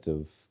aspect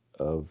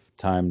of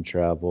time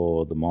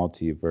travel, the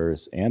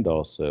multiverse, and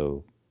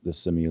also the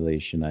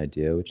simulation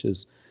idea, which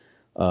has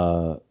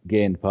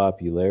gained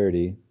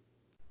popularity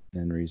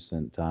in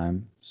recent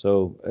time.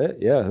 So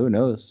yeah, who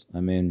knows? I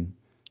mean,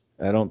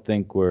 I don't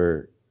think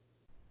we're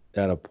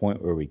at a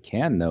point where we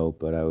can know,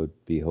 but I would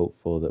be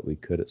hopeful that we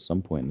could at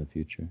some point in the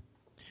future.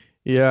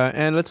 Yeah,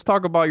 and let's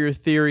talk about your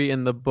theory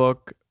in the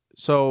book.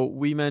 So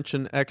we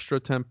mentioned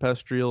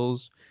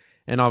extratempestrials,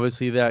 and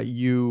obviously that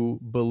you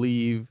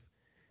believe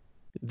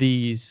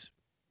these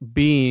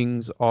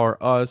beings are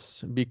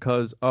us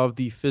because of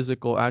the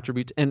physical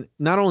attributes. And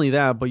not only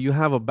that, but you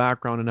have a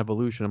background in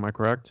evolution. Am I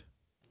correct?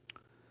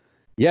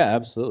 Yeah,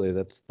 absolutely.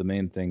 That's the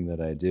main thing that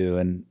I do,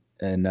 and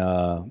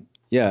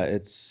yeah,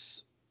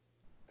 it's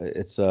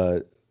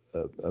a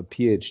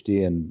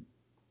PhD in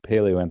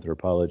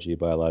paleoanthropology,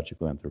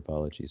 biological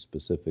anthropology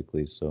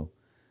specifically. So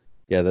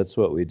yeah, that's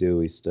what we do.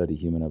 We study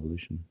human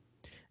evolution.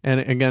 And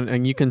again,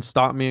 and you can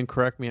stop me and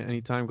correct me at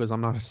any time because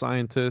I'm not a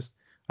scientist.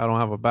 I don't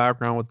have a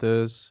background with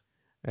this.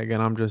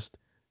 Again, I'm just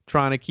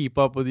trying to keep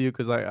up with you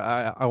because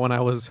I when I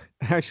was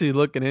actually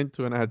looking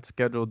into it and I had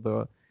scheduled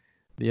the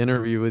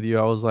interview with you,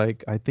 I was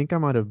like, I think I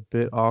might have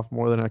bit off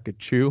more than I could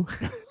chew.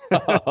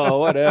 Oh,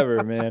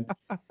 whatever, man.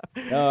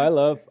 No, I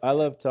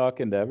love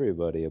talking to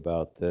everybody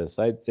about this.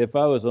 If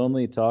I was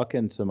only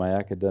talking to my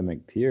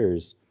academic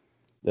peers,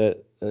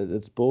 that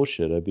it's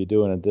bullshit. I'd be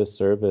doing a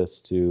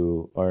disservice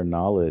to our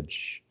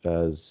knowledge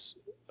as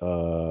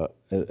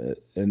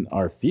in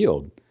our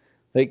field.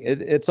 like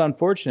it's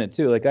unfortunate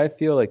too. Like I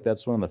feel like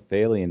that's one of the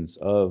failings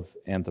of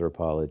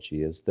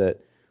anthropology is that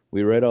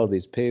we write all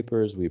these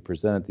papers, we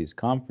present at these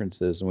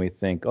conferences, and we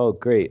think, oh,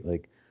 great,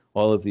 like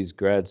all of these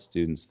grad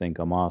students think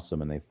I'm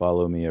awesome, and they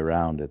follow me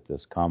around at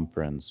this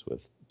conference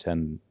with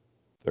 10,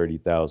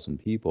 30,000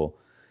 people.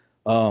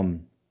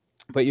 Um,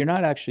 but you're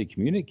not actually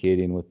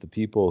communicating with the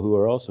people who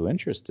are also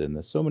interested in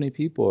this. So many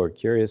people are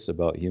curious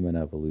about human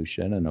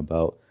evolution and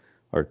about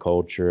our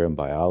culture and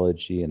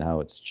biology and how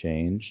it's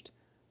changed.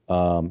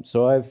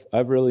 So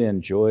I've really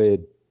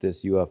enjoyed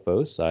this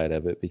UFO side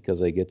of it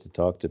because I get to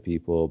talk to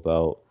people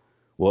about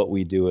what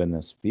we do in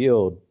this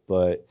field,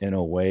 but in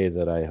a way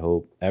that I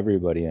hope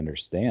everybody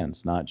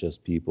understands, not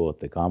just people at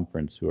the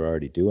conference who are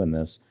already doing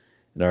this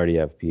and already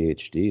have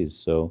PhDs.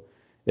 So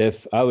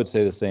if I would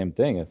say the same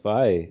thing, if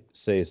I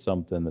say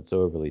something that's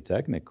overly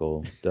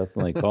technical,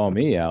 definitely call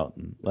me out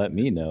and let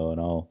me know,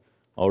 and I'll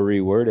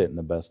reword it in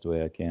the best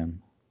way I can.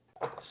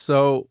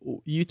 So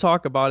you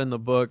talk about in the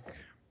book,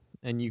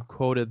 and you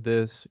quoted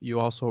this,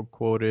 you also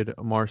quoted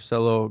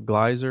Marcelo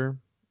Gleiser,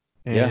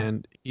 Yeah.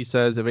 and he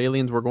says if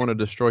aliens were going to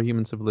destroy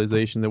human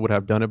civilization, they would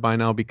have done it by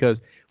now. Because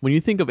when you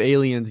think of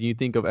aliens and you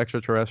think of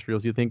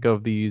extraterrestrials, you think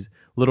of these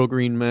little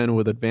green men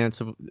with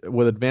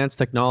advanced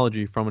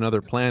technology from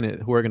another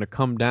planet who are going to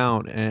come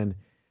down and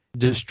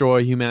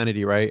destroy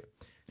humanity, right?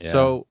 Yeah.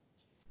 So,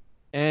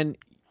 and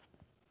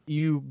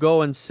you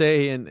go and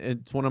say, and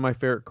it's one of my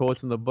favorite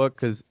quotes in the book,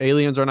 because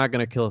aliens are not going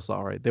to kill us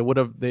all, right? They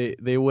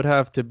would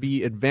have to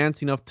be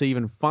advanced enough to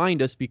even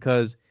find us,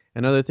 because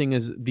another thing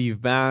is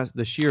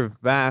the sheer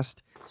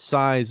vast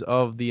size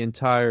of the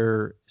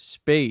entire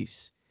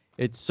space.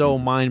 It's so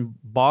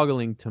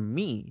mind-boggling to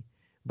me.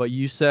 But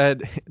you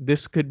said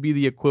this could be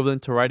the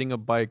equivalent to riding a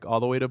bike all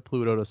the way to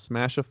Pluto to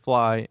smash a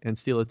fly and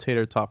steal a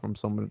tater tot from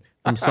someone.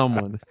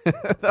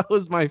 That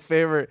was my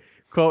favorite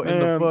quote in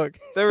the book.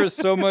 There was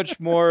so much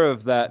more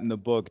of that in the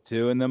book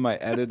too, and then my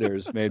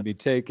editors made me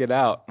take it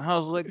out. I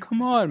was like,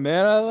 "Come on,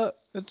 man!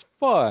 It's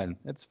fun.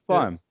 It's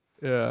fun."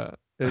 It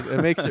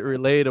makes it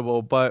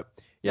relatable. But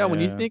yeah, when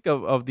you think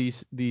of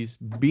these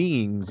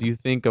beings, you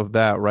think of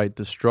that, right?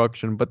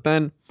 Destruction. But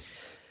then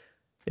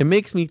it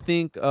makes me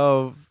think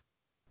of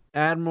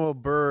Admiral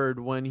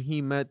Byrd when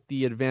he met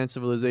the advanced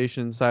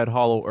civilization inside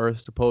Hollow Earth,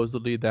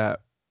 supposedly,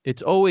 that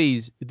it's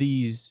always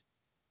these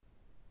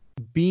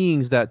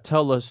beings that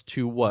tell us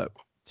to what?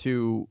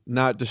 To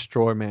not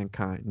destroy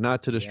mankind,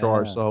 not to destroy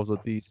ourselves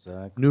with these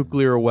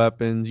nuclear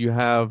weapons. You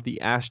have the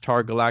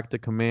Ashtar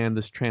Galactic Command,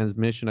 this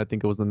transmission, I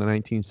think it was in the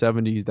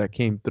 1970s, that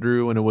came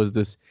through, and it was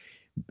this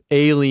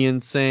alien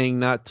saying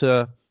not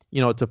to,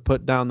 to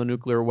put down the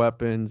nuclear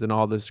weapons and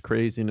all this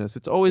craziness.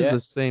 It's always the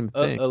same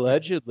thing.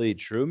 Allegedly,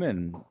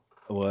 Truman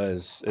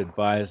was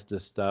advised to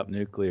stop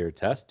nuclear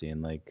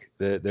testing. Like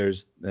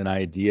there's an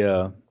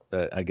idea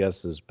that I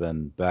guess has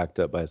been backed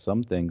up by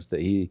some things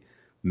that he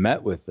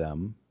met with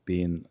them,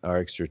 being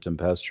our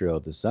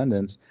extratempestrial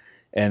descendants,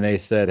 and they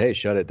said, hey,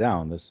 shut it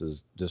down. This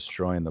is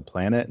destroying the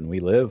planet, and we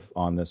live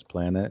on this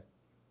planet.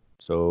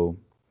 So,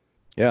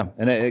 yeah.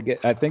 And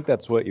I think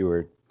that's what you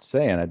were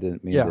saying. I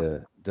didn't mean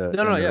to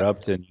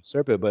interrupt and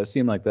usurp it, but it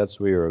seemed like that's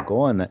where you were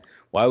going. That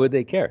why would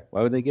they care?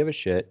 Why would they give a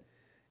shit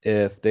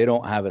if they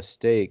don't have a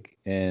stake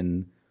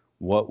in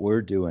what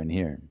we're doing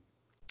here?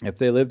 If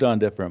they lived on a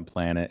different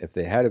planet, if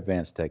they had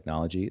advanced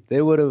technology,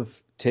 they would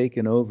have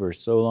taken over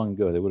so long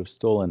ago. They would have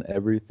stolen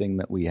everything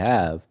that we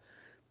have.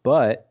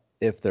 But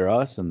if they're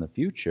us in the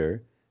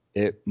future,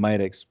 it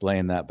might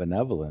explain that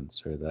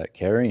benevolence or that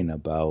caring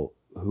about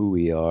who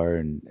we are,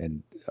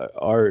 and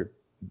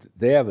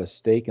they have a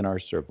stake in our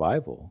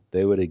survival.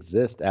 They would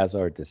exist as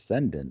our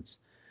descendants.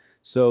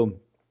 So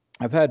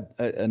I've had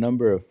a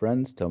number of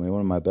friends tell me.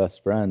 One of my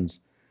best friends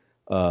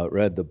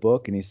read the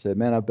book, and he said,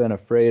 man, I've been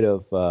afraid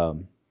of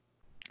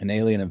an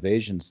alien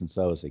invasion since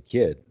I was a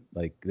kid.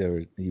 Like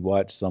he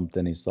watched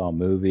something, he saw a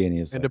movie, and he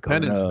was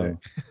Independence like, oh, no.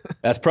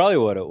 That's probably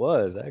what it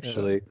was,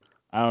 actually. Yeah.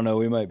 I don't know.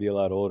 We might be a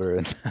lot older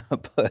than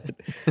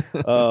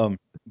that,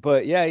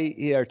 but yeah,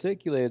 he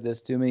articulated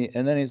this to me,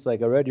 and then he's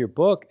like, I read your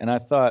book, and I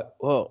thought,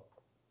 well,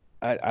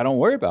 I don't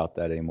worry about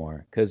that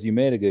anymore, because you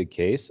made a good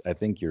case. I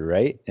think you're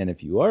right, and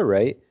if you are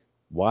right,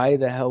 why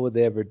the hell would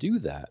they ever do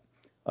that?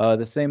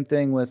 The same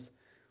thing with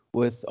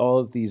all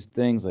of these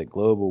things like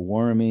global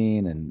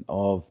warming and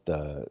all of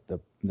the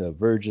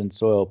virgin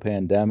soil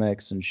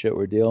pandemics and shit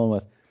we're dealing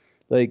with.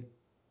 Like,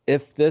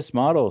 if this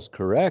model is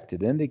correct,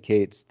 it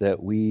indicates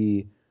that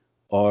we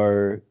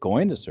are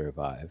going to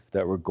survive,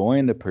 that we're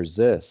going to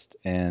persist,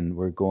 and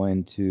we're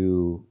going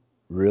to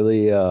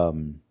really, I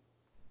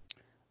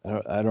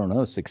don't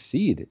know,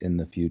 succeed in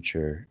the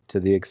future to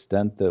the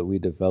extent that we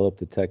develop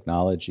the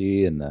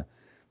technology and the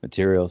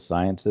material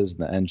sciences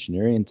and the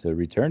engineering to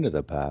return to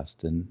the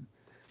past. And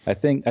I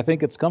think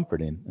it's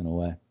comforting in a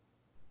way.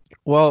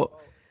 Well,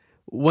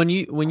 when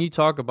you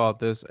talk about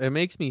this, it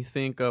makes me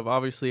think of,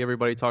 obviously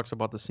everybody talks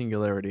about the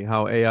singularity,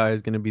 how AI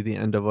is going to be the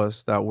end of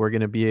us, that we're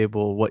going to be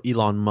able, what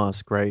Elon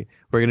Musk, right?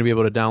 We're going to be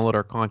able to download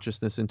our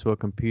consciousness into a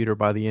computer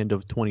by the end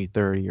of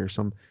 2030 or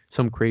some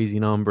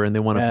crazy number, and they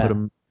want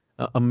to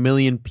put a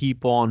million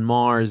people on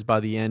Mars by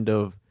the end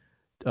of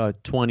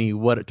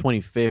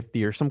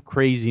 2050 or some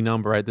crazy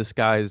number, right? This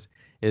guy's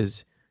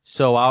is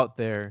so out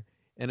there.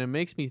 And it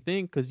makes me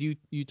think, because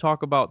you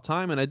talk about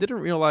time, and I didn't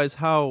realize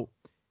how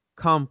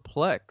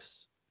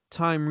complex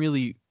time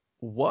really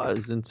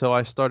was until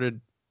I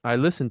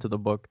listened to the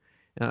book.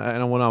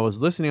 And when I was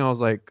listening, I was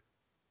like,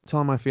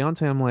 telling my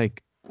fiance, I'm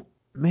like,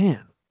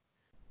 man,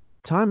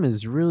 time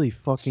is really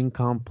fucking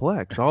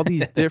complex. All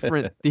these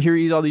different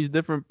theories, all these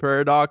different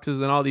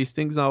paradoxes, and all these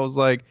things. I was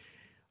like,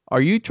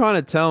 are you trying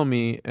to tell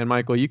me, and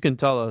Michael, you can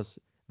tell us,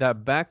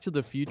 that Back to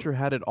the Future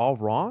had it all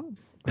wrong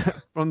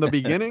from the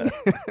beginning?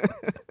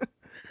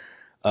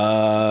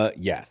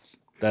 Yes.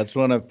 That's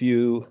one of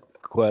few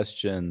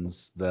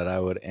questions that I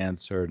would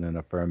answer in an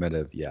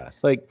affirmative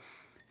yes. Like,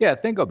 yeah,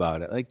 think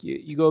about it. Like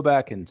you go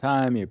back in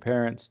time, your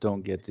parents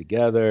don't get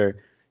together,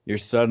 you're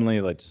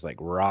suddenly like just like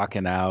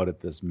rocking out at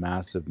this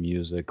massive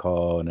music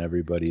hall and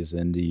everybody's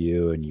into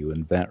you and you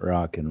invent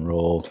rock and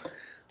roll.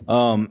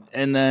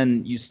 And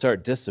then you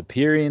start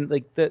disappearing.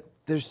 Like that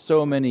there's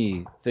so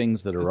many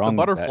things that are wrong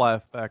the with that. butterfly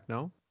effect,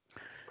 no?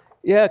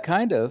 Yeah,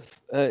 kind of.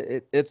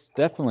 It's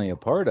definitely a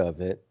part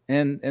of it,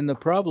 and the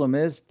problem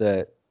is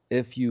that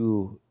if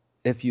you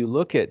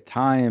look at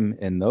time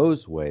in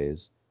those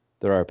ways,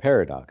 there are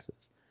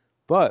paradoxes.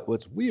 But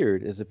what's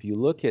weird is if you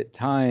look at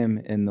time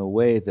in the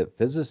way that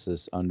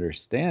physicists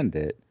understand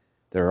it,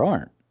 there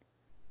aren't.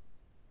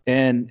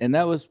 And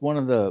that was one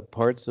of the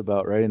parts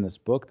about writing this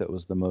book that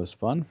was the most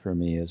fun for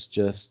me, is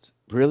just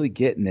really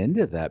getting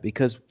into that,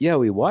 because yeah,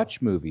 we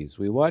watch movies,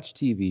 we watch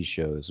TV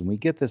shows, and we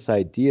get this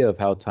idea of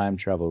how time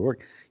travel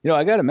works. You know,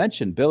 I got to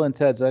mention Bill and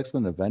Ted's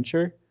Excellent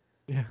Adventure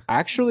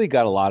actually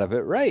got a lot of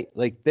it right.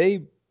 Like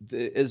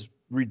as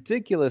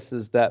ridiculous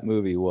as that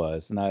movie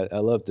was, and I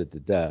loved it to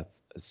death.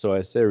 So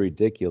I say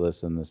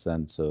ridiculous in the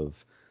sense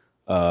of,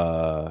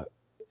 yeah,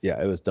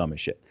 it was dumb as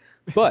shit.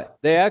 But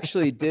they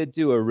actually did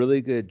do a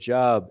really good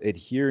job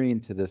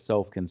adhering to the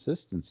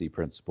self-consistency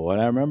principle.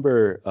 And I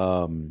remember, I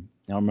don't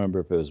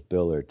remember if it was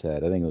Bill or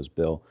Ted. I think it was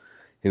Bill.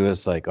 He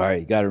was like, all right,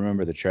 you got to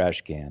remember the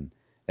trash can.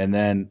 And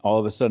then all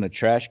of a sudden a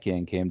trash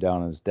can came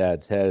down on his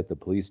dad's head at the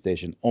police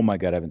station. Oh my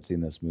God, I haven't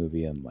seen this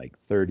movie in like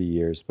 30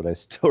 years, but I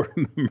still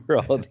remember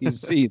all these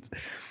scenes.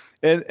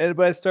 But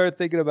I started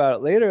thinking about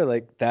it later,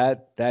 like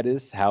that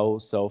is how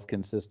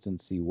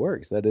self-consistency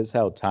works. That is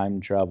how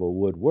time travel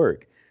would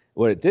work.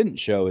 What it didn't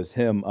show is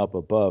him up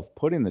above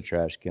putting the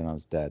trash can on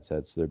his dad's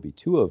head, so there'd be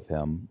two of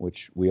him,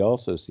 which we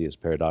also see as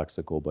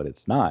paradoxical, but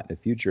it's not. If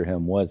future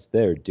him was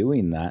there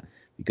doing that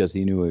because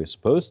he knew he was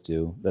supposed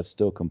to, that's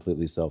still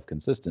completely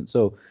self-consistent.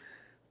 So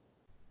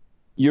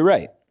you're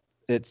right.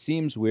 It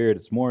seems weird.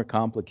 It's more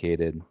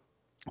complicated.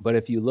 But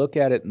if you look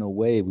at it in the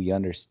way we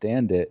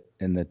understand it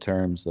in the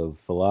terms of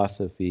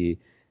philosophy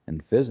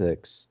and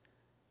physics,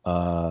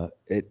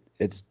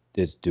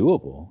 it's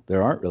doable.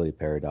 There aren't really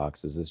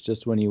paradoxes. It's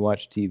just when you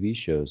watch TV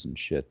shows and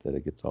shit that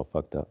it gets all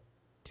fucked up.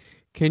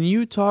 Can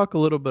you talk a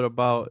little bit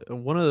about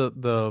one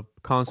of the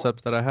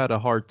concepts that I had a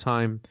hard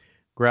time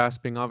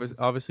grasping?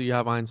 Obviously, you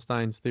have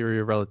Einstein's theory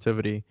of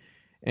relativity,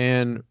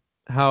 and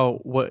how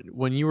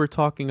when you were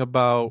talking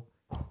about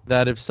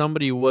that, if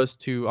somebody was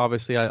to,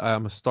 obviously,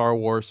 I'm a Star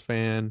Wars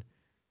fan,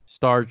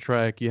 Star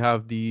Trek, you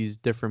have these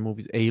different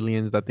movies,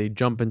 aliens, that they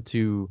jump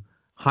into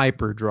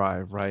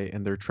hyperdrive, right?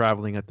 And they're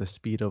traveling at the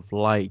speed of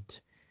light.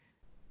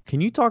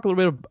 Can you talk a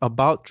little bit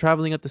about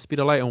traveling at the speed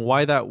of light and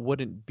why that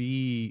wouldn't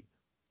be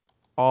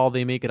all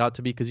they make it out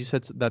to be? Because you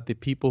said that the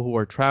people who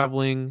are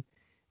traveling,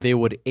 they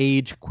would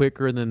age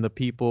quicker than the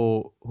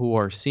people who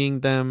are seeing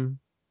them.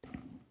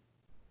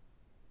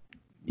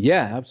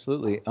 Yeah,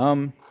 absolutely.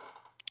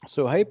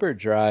 So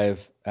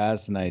hyperdrive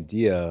as an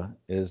idea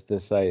is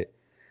this,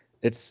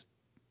 it's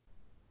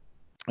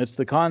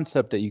the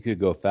concept that you could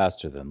go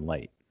faster than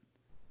light.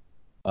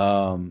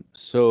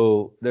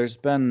 So there's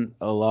been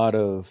a lot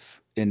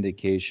of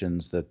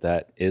indications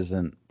that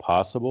isn't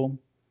possible,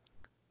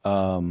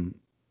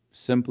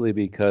 simply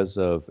because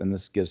of, and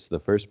this gets to the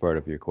first part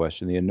of your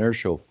question, the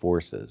inertial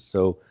forces.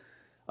 So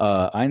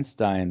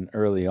Einstein,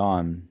 early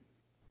on,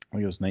 I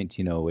think it was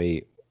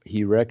 1908,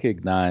 he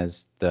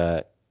recognized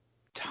that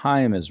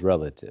time is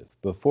relative.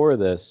 Before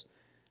this,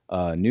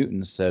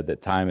 Newton said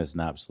that time is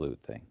an absolute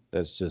thing.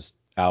 That's just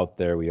out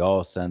there. We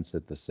all sense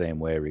it the same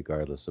way,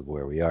 regardless of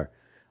where we are.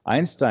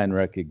 Einstein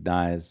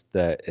recognized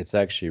that it's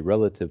actually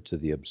relative to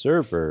the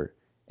observer,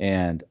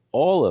 and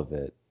all of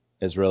it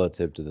is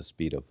relative to the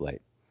speed of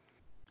light.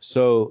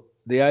 So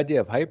the idea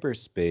of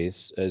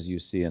hyperspace, as you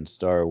see in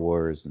Star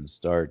Wars and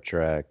Star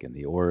Trek and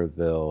the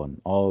Orville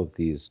and all of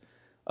these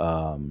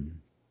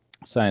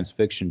science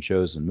fiction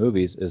shows and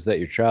movies, is that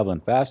you're traveling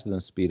faster than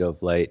the speed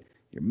of light.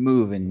 You're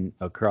moving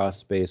across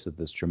space at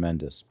this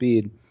tremendous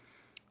speed.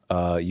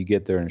 You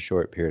get there in a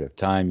short period of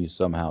time. You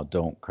somehow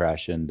don't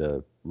crash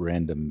into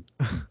random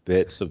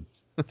bits of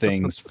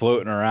things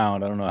floating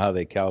around. I don't know how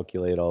they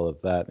calculate all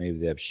of that. Maybe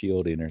they have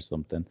shielding or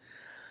something.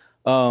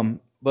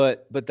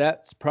 But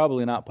that's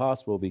probably not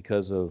possible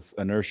because of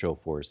inertial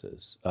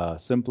forces.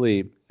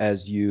 Simply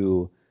as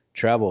you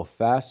travel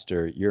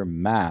faster, your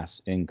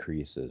mass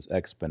increases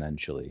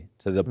exponentially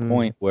to the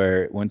point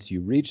where once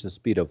you reach the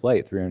speed of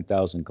light,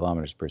 300,000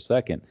 kilometers per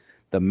second,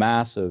 the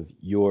mass of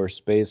your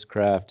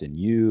spacecraft and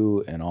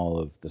you and all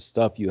of the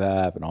stuff you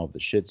have and all of the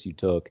shits you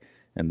took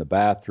in the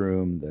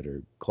bathroom that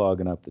are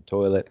clogging up the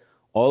toilet,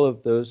 all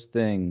of those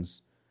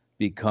things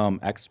become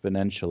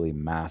exponentially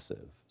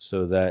massive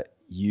so that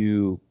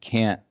you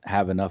can't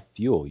have enough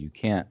fuel. You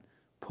can't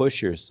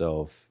push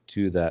yourself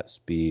to that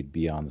speed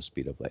beyond the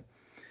speed of light.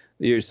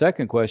 Your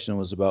second question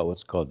was about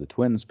what's called the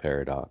twins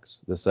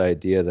paradox. This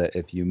idea that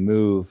if you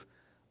move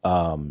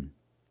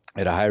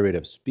at a high rate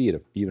of speed,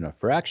 of even a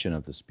fraction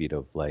of the speed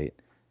of light,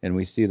 and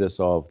we see this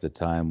all of the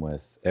time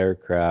with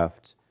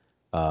aircraft,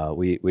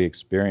 we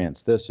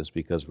experience this just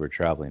because we're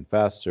traveling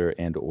faster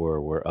and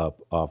or we're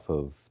up off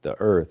of the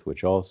Earth,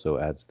 which also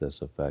adds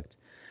this effect.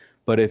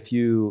 But if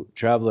you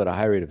travel at a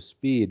high rate of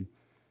speed,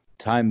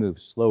 time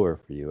moves slower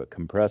for you. It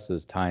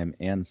compresses time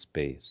and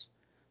space.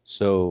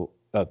 So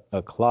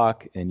a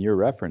clock in your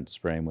reference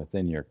frame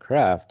within your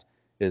craft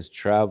is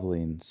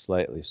traveling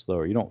slightly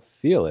slower. You don't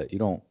feel it. You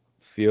don't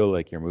feel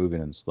like you're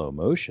moving in slow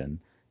motion.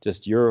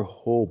 Just your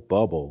whole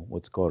bubble,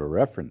 what's called a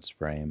reference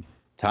frame,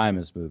 time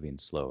is moving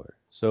slower.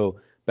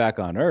 So back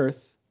on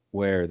Earth,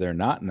 where they're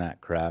not in that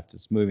craft,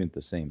 it's moving at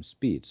the same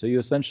speed. So you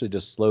essentially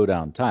just slow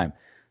down time.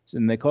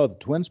 And they call it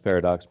the twins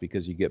paradox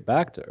because you get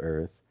back to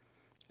Earth,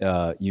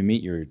 you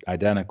meet your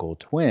identical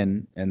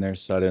twin, and they're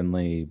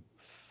suddenly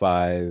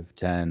 5,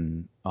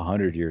 10,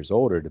 100 years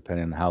older,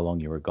 depending on how long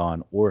you were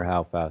gone or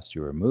how fast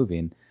you were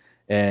moving.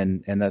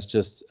 And that's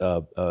just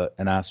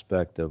an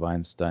aspect of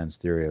Einstein's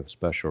theory of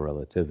special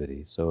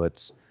relativity. So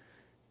it's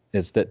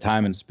that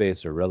time and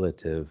space are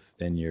relative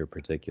in your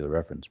particular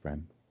reference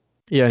frame.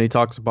 Yeah, and he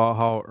talks about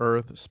how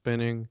Earth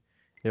spinning,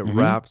 it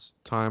wraps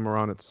time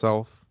around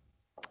itself.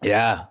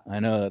 Yeah, I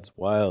know, that's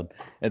wild.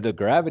 And the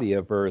gravity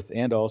of Earth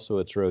and also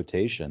its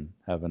rotation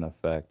have an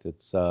effect.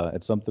 It's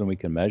something we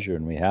can measure,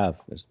 and we have.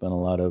 There's been a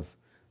lot of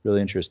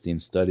really interesting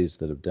studies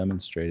that have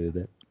demonstrated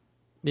it.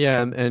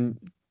 Yeah, and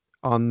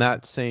on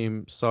that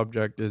same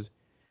subject is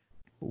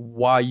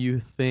why you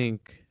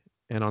think,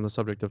 and on the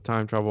subject of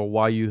time travel,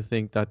 why you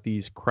think that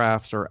these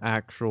crafts are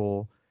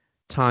actual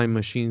time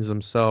machines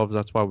themselves.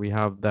 That's why we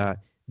have that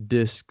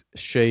disc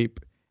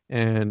shape,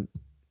 and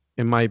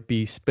it might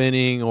be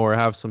spinning or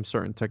have some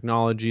certain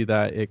technology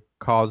that it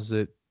causes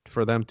it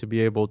for them to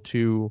be able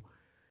to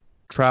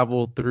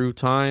travel through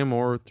time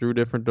or through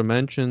different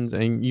dimensions.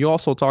 And you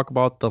also talk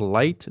about the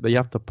light, that you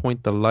have to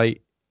point the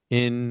light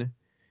in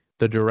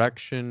the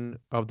direction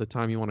of the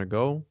time you want to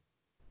go.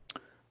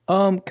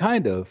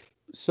 Kind of.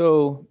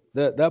 So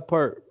that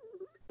part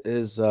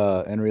is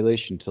in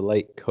relation to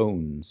light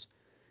cones.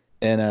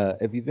 And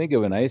if you think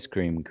of an ice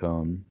cream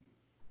cone,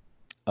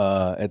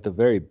 at the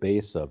very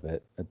base of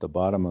it, at the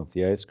bottom of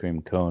the ice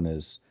cream cone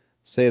is,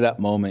 say that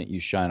moment you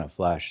shine a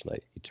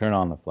flashlight, you turn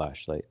on the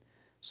flashlight.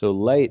 So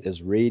light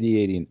is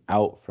radiating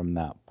out from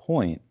that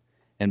point.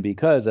 And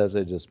because, as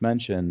I just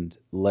mentioned,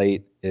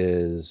 light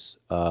is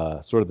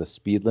sort of the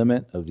speed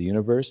limit of the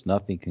universe,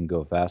 nothing can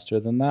go faster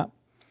than that.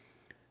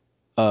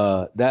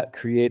 That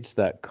creates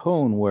that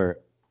cone where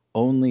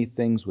only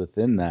things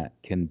within that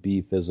can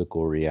be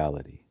physical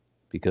reality,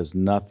 because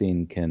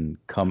nothing can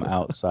come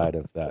outside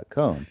of that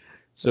cone.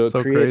 So it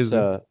creates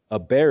a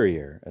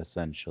barrier,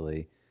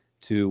 essentially,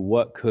 to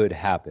what could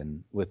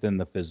happen within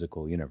the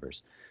physical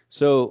universe.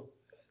 So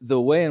the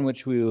way in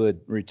which we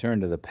would return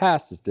to the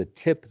past is to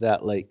tip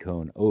that light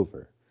cone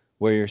over,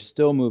 where you're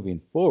still moving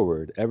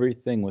forward.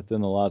 Everything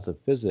within the laws of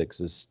physics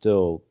is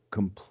still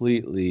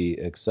completely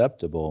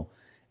acceptable,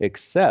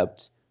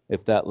 except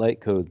if that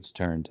light cone's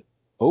turned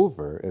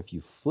over, if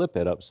you flip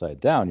it upside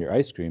down, your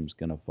ice cream's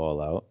going to fall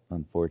out,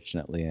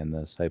 unfortunately, in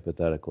this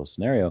hypothetical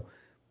scenario.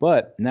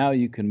 But now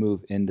you can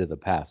move into the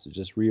past. It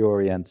just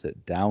reorients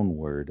it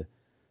downward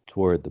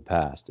toward the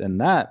past. And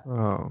that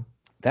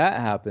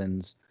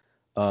happens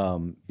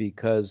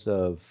because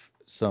of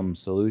some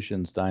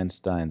solutions to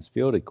Einstein's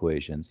field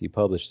equations. He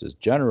published his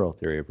general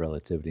theory of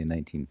relativity in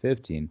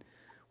 1915.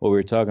 What we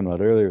were talking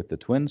about earlier with the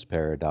twins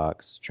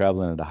paradox,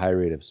 traveling at a high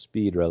rate of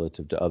speed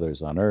relative to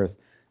others on Earth,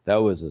 that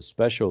was a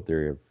special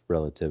theory of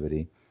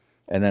relativity.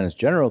 And then his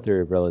general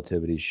theory of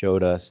relativity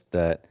showed us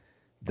that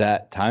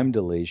time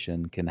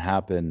dilation can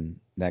happen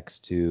next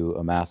to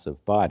a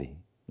massive body,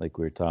 like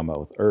we were talking about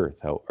with Earth,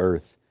 how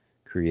Earth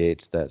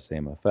creates that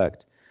same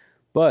effect.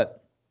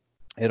 But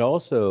it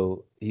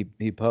also, he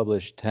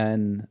published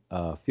 10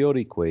 field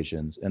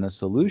equations, and a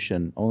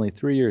solution only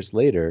 3 years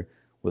later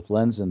with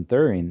Lenz and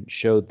Thüring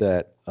showed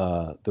that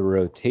the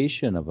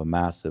rotation of a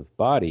massive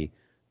body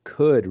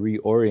could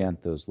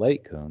reorient those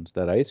light cones,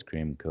 that ice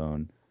cream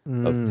cone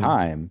of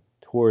time,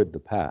 toward the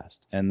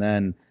past. And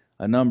then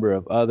a number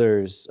of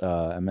others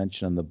I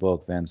mentioned in the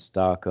book, Van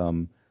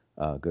Stockham,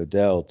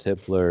 Gödel,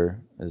 Tipler,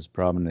 as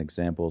prominent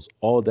examples,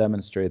 all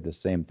demonstrated the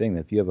same thing. That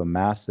if you have a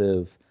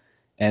massive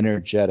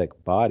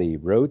energetic body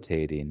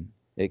rotating,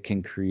 it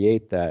can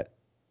create that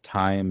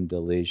time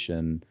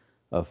dilation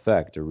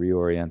effect to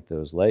reorient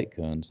those light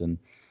cones.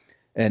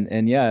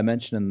 And yeah, I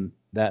mentioned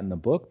that in the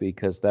book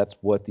because that's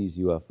what these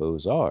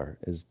UFOs are.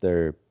 Is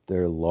they're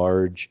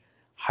large,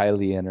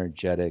 highly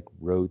energetic,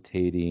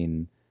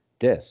 rotating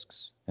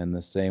disks in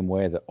the same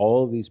way that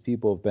all of these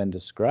people have been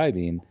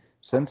describing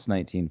since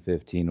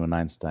 1915 when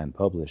Einstein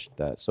published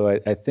that. So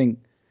I think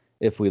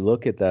if we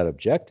look at that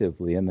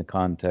objectively in the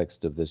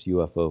context of this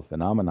UFO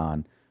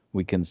phenomenon,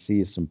 we can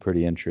see some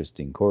pretty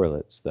interesting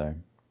correlates there.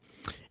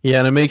 Yeah,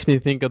 and it makes me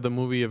think of the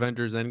movie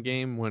Avengers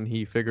Endgame when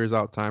he figures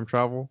out time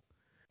travel,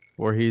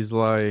 where he's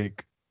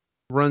like,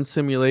 run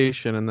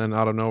simulation, and then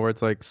out of nowhere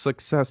it's like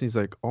success. He's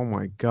like, oh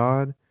my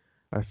God,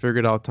 I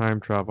figured out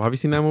time travel. Have you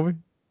seen that movie?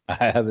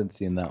 I haven't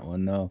seen that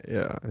one, no.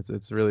 Yeah,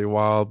 it's really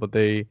wild, but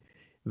they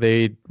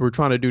were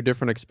trying to do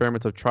different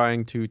experiments of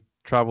trying to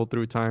travel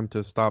through time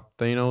to stop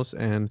Thanos,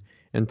 and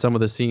in some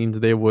of the scenes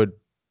they would,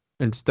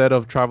 instead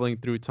of traveling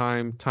through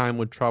time, time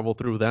would travel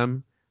through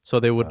them. So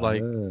they would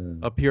like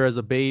appear as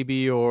a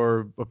baby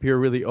or appear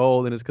really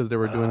old, and it's because they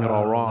were doing it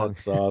all wrong.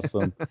 That's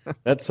awesome.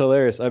 That's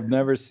hilarious. I've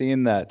never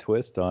seen that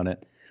twist on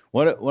it.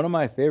 One of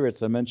my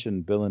favorites, I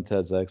mentioned Bill and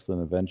Ted's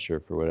Excellent Adventure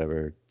for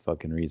whatever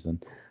fucking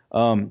reason.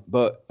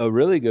 But a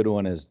really good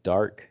one is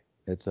Dark.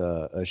 It's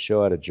a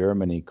show out of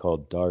Germany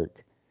called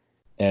Dark.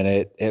 And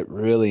it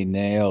really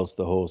nails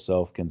the whole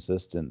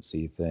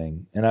self-consistency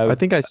thing. And I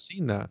think I've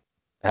seen that.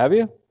 Have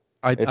you?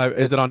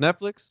 Is it on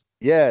Netflix?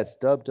 Yeah, it's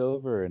dubbed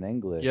over in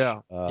English. Yeah,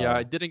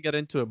 I didn't get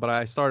into it, but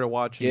I started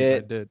watching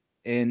it. I did.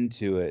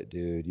 Into it,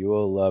 dude. You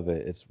will love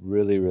it. It's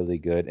really, really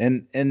good.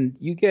 And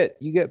you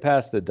get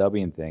past the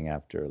dubbing thing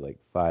after like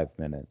 5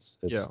 minutes.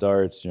 It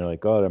starts, and you're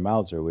like, oh, their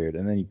mouths are weird,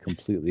 and then you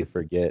completely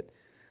forget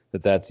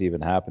that that's even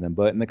happening.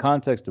 But in the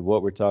context of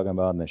what we're talking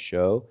about in the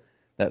show,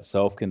 that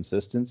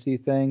self-consistency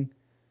thing,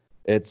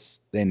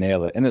 they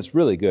nail it, and it's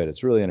really good.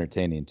 It's really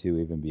entertaining too,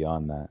 even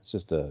beyond that.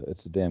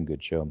 It's a damn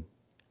good show.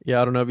 Yeah,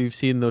 I don't know if you've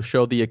seen the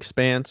show The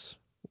Expanse.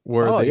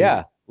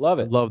 Yeah, love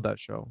it. Love that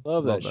show.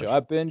 Love that show. I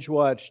binge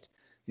watched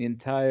the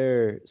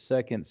entire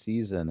second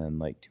season in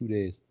like 2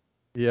 days.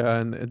 Yeah,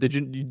 and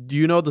do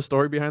you know the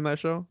story behind that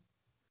show?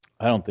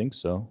 I don't think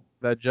so.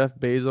 That Jeff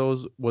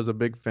Bezos was a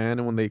big fan,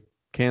 and when they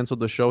canceled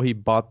the show, he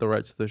bought the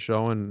rights to the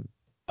show and.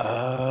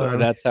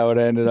 That's how it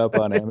ended up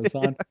on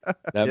Amazon.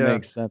 That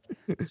makes sense.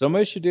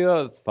 Somebody should do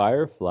that with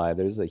Firefly.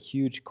 There's a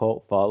huge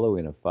cult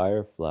following of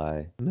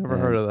Firefly. Never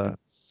heard of that.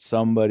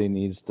 Somebody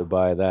needs to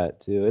buy that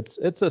too.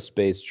 It's a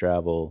space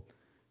travel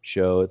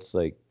show. It's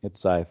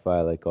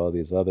sci-fi like all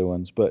these other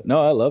ones. But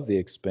no, I love The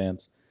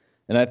Expanse,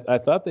 and I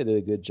thought they did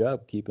a good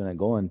job keeping it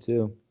going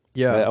too.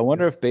 Yeah. I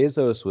wonder if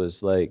Bezos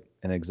was like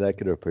an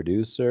executive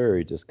producer, or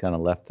he just kind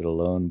of left it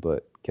alone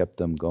but kept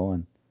them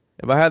going.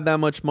 If I had that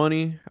much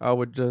money, I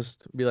would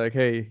just be like,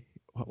 hey,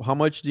 how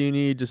much do you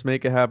need? Just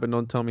make it happen.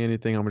 Don't tell me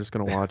anything. I'm just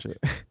going to watch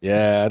it.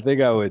 Yeah, I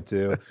think I would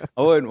too.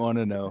 I wouldn't want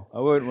to know.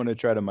 I wouldn't want to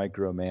try to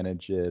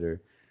micromanage it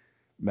or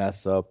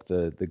mess up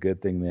the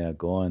good thing they have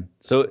going.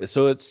 So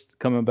it's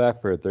coming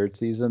back for a third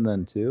season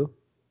then too?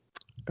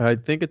 I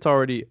think it's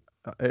already,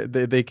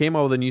 they came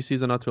out with a new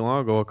season not too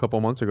long ago, a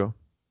couple months ago.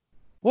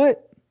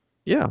 What?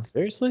 Yeah.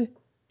 Seriously?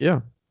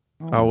 Yeah.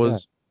 Oh,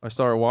 I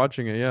started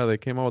watching it. Yeah, they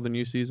came out with a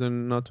new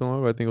season not too long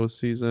ago. I think it was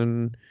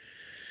season.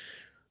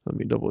 Let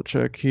me double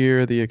check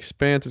here. The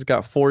Expanse. It's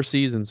got 4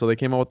 seasons, so they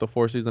came out with the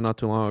 4th season not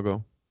too long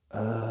ago.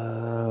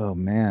 Oh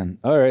man!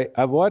 All right,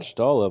 I've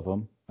watched all of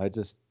them. I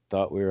just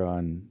thought we were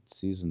on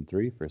season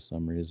 3 for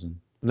some reason.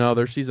 No,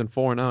 there's season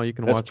 4 now. You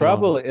can watch.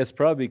 It's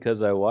probably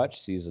because I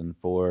watched season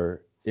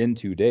 4 in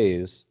 2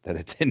 days that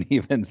it didn't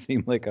even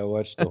seem like I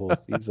watched the whole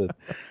season.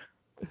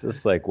 It's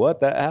just like,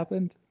 what? That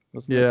happened?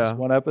 Wasn't it just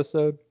one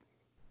episode?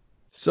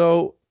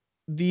 So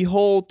the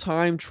whole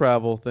time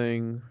travel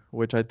thing,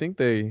 which I think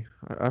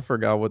I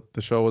forgot what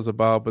the show was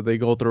about, but they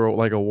go through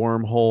like a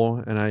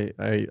wormhole, and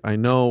I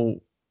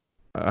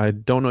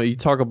don't know. You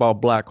talk about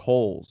black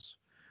holes,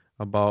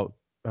 about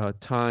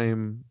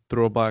time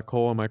through a black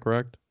hole. Am I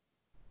correct?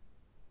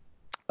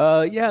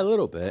 Yeah, a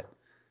little bit.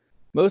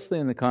 Mostly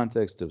in the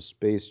context of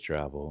space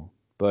travel,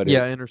 but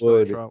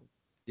interstellar travel.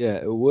 Yeah,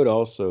 it would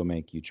also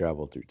make you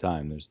travel through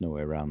time. There's no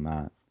way around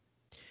that.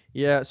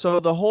 Yeah, so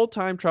the whole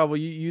time travel,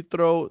 you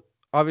throw,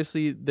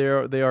 obviously they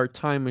are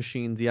time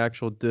machines, the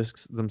actual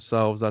discs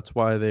themselves. That's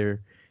why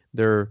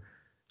they're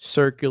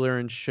circular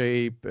in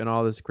shape and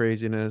all this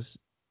craziness.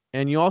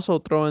 And you also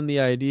throw in the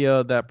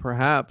idea that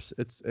perhaps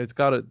it's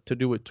got to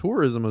do with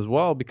tourism as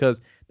well,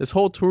 because this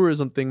whole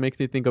tourism thing makes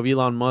me think of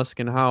Elon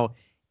Musk and how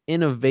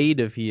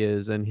innovative he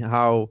is, and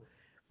how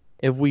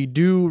if we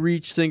do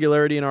reach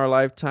singularity in our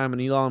lifetime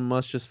and Elon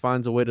Musk just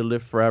finds a way to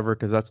live forever,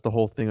 because that's the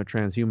whole thing of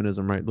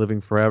transhumanism, right? Living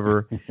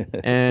forever.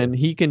 And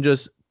he can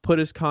just put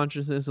his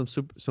consciousness in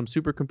some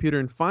supercomputer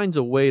and finds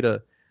a way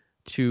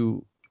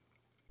to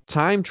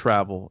time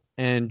travel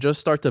and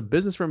just start a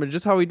business from it,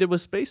 just how he did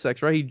with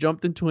SpaceX, right? He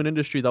jumped into an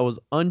industry that was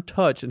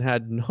untouched and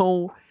had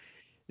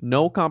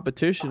no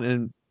competition,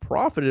 and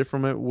profited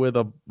from it with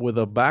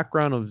a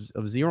background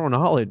of zero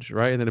knowledge,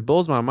 right? And then it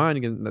blows my mind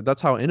again.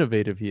 That's how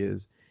innovative he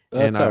is.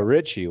 That's how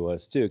rich he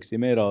was too, because he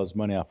made all his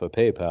money off of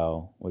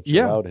PayPal, which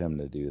allowed him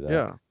to do that.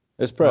 Yeah,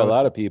 there's probably a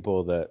lot of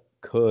people that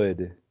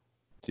could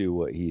do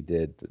what he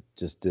did, that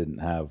just didn't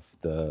have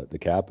the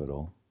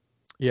capital.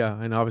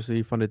 Yeah, and obviously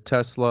he funded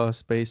Tesla,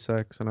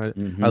 SpaceX, and I live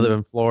Mm-hmm.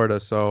 in Florida,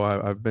 so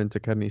I've been to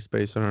Kennedy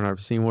Space Center and I've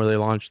seen where they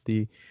launched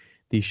the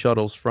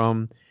shuttles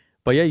from.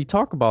 But yeah, you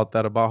talk about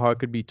that, about how it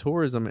could be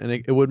tourism, and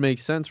it would make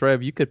sense, right?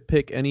 If you could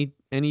pick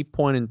any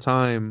point in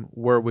time,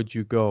 where would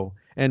you go?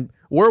 And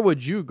where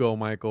would you go,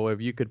 Michael, if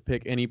you could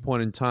pick any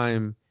point in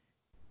time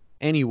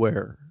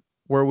anywhere?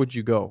 Where would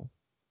you go?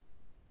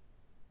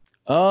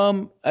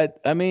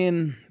 I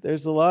mean,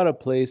 there's a lot of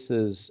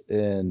places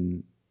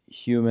in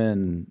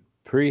human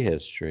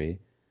prehistory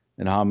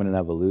and hominin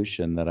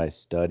evolution that I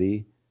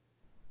study,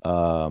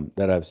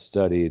 that I've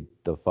studied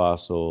the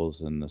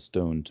fossils and the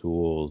stone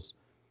tools,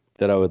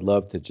 that I would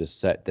love to just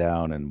sit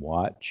down and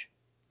watch,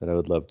 that I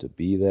would love to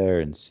be there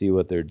and see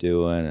what they're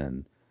doing,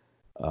 and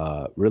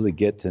really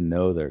get to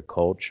know their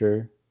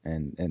culture,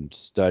 and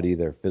study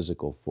their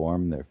physical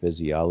form, their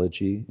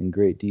physiology in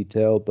great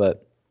detail.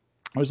 But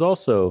there's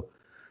also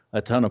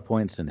a ton of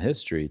points in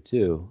history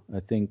too. I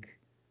think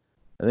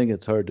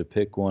it's hard to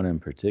pick one in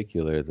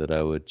particular that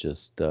I would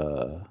just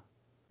I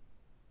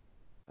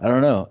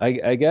don't know.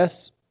 I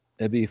guess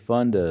it'd be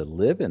fun to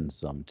live in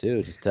some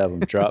too, just have them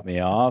drop me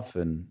off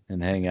and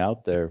hang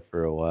out there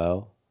for a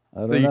while. I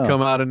So don't you know.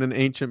 come out in an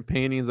ancient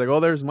painting, it's like, oh,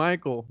 there's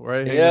Michael,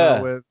 right, hanging out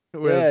Yeah. with.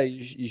 Yeah,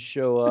 you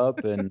show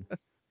up, and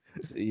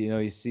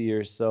you see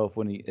yourself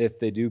if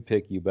they do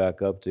pick you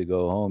back up to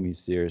go home, you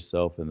see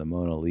yourself in the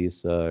Mona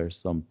Lisa or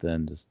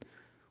something, just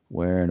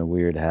wearing a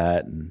weird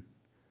hat, and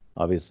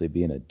obviously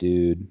being a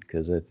dude,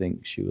 because I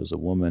think she was a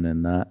woman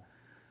in that.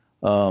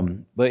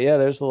 But yeah,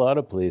 there's a lot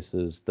of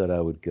places that I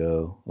would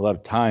go, a lot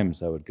of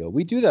times I would go.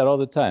 We do that all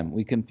the time.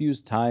 We confuse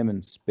time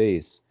and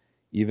space,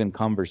 even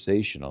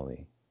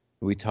conversationally.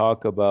 We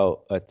talk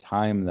about a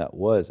time that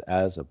was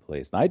as a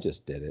place. And I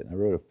just did it. I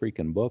wrote a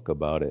freaking book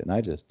about it, and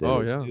I just did Oh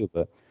it yeah. too.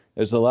 But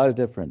there's a lot of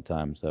different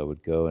times I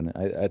would go, and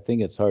I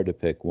think it's hard to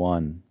pick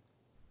one.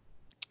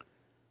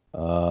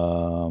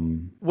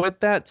 With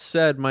that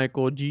said,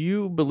 Michael, do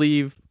you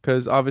believe,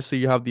 because obviously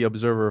you have the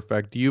observer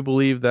effect, do you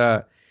believe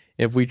that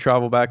if we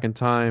travel back in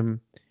time,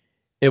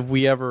 if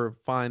we ever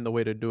find the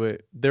way to do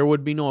it, there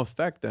would be no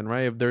effect then,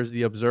 right? If there's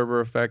the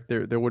observer effect,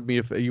 there would be,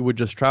 if you would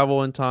just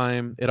travel in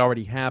time, it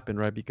already happened,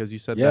 right? Because you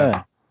said that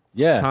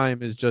Yeah, yeah,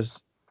 time is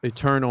just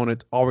eternal and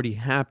it's already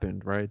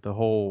happened, right? The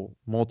whole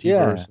yeah.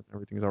 multiverse and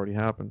everything's already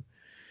happened.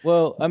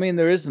 Well, I mean,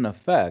 there is an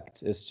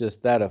effect. It's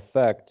just that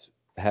effect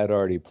had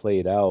already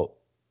played out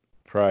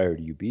prior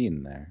to you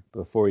being there,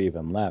 before you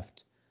even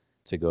left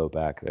to go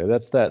back there.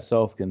 That's that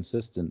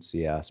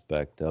self-consistency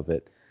aspect of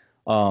it.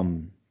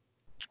 Um,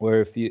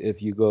 where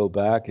if you go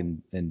back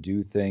and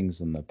do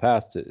things in the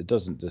past, it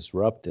doesn't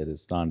disrupt it.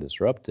 It's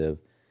non-disruptive.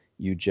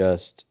 You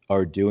just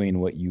are doing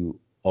what you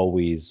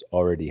always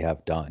already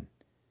have done.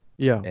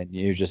 Yeah. And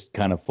you're just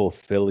kind of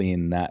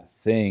fulfilling that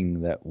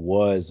thing that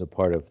was a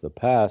part of the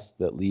past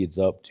that leads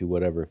up to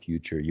whatever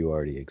future you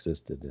already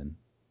existed in.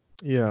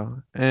 Yeah.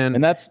 And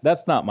And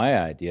that's not my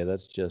idea.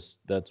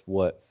 That's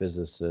what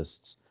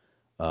physicists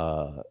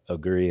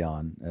agree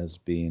on as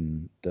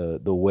being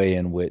the way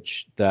in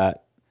which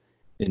that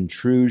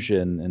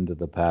intrusion into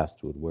the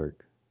past would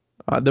work.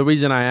 the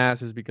reason I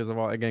ask is because of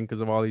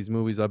all these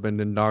movies, I've been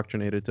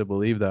indoctrinated to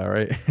believe that,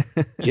 right?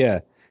 Yeah,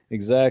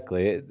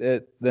 exactly.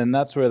 Then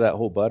that's where that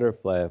whole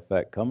butterfly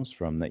effect comes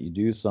from. That you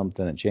do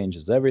something, it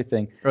changes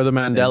everything. Or the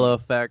Then Mandela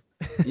effect.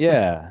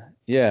 yeah,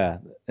 yeah,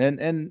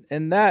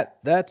 and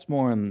that's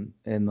more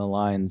in the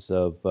lines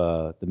of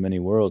the many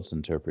worlds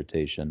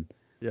interpretation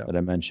Yeah. that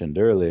I mentioned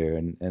earlier,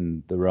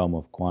 in the realm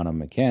of quantum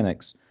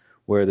mechanics,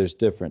 where there's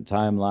different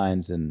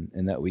timelines,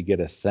 and that we get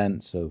a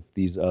sense of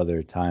these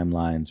other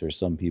timelines, or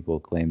some people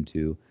claim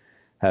to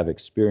have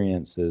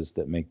experiences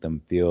that make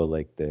them feel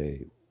like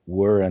they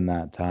were in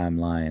that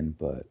timeline,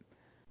 but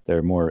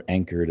they're more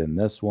anchored in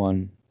this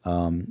one.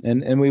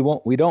 And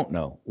we don't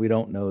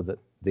know that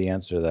the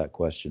answer to that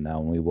question now,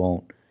 and we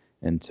won't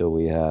until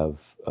we have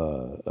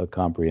a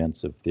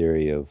comprehensive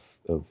theory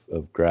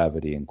of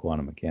gravity and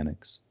quantum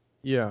mechanics.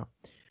 Yeah.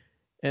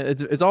 And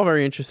it's all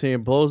very interesting.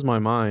 It blows my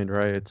mind,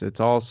 right? It's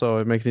also,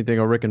 it makes me think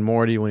of Rick and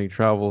Morty when he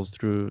travels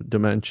through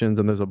dimensions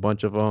and there's a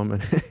bunch of them,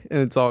 and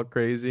it's all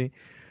crazy.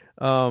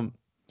 Um,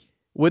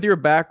 with your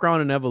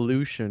background in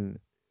evolution,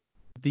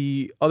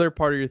 the other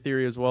part of your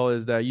theory as well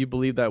is that you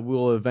believe that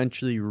we'll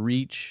eventually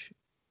reach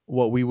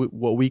what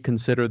we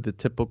consider the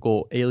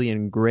typical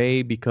alien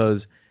gray,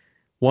 because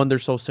one, they're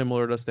so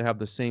similar to us, they have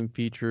the same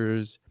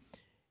features.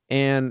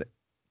 And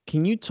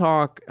can you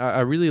talk? I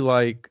really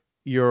like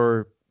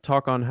your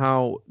talk on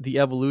how the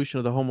evolution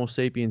of the Homo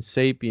sapiens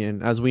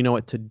sapien, as we know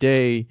it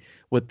today,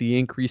 with the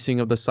increasing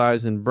of the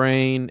size in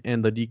brain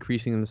and the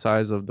decreasing in the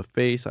size of the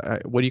face.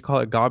 What do you call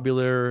it?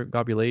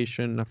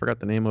 Gobulation? I forgot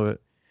the name of it.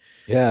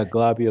 Yeah,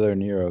 globular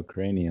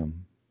neurocranium.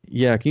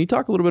 Yeah, can you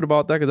talk a little bit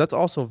about that? Because that's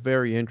also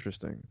very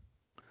interesting.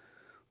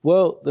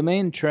 Well, the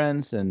main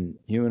trends in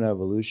human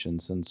evolution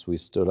since we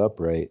stood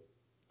upright,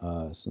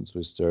 since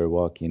we started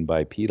walking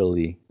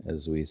bipedally,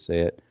 as we say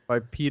it.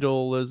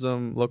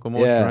 Bipedalism,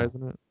 locomotion, Yeah, right,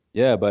 isn't it?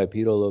 yeah,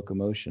 bipedal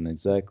locomotion,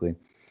 exactly.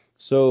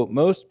 So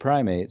most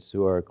primates,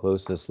 who are our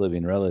closest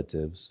living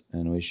relatives,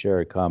 and we share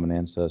a common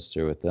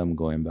ancestor with them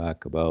going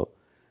back about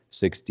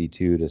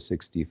 62 to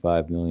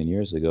 65 million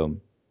years ago,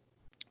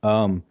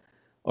 um,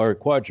 are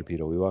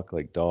quadrupedal. We walk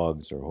like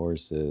dogs or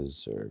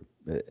horses or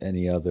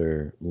any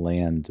other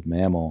land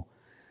mammal.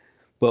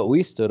 But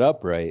we stood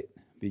upright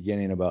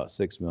beginning about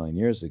 6 million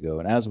years ago.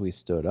 And as we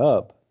stood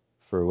up,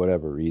 for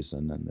whatever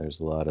reason, and there's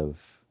a lot of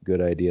good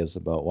ideas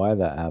about why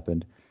that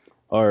happened,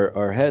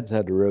 our heads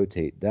had to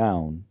rotate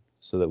down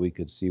so that we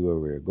could see where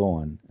we were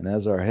going. And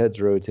as our heads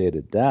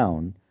rotated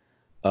down,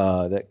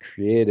 that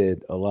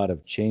created a lot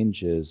of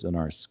changes in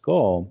our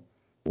skull,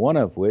 one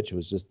of which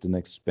was just an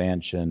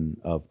expansion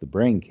of the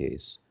brain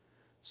case.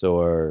 So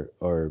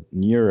our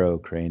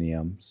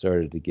neurocranium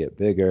started to get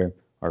bigger.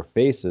 Our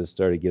faces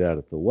started to get out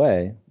of the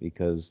way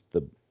because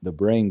the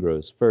brain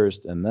grows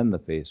first and then the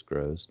face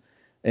grows.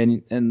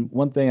 And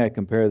one thing I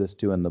compare this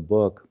to in the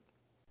book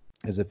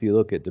is if you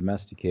look at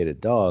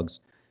domesticated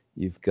dogs,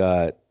 you've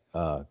got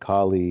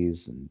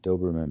collies and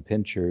Doberman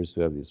pinschers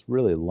who have these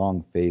really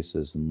long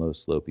faces and low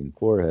sloping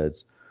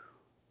foreheads,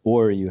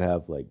 or you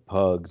have like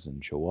pugs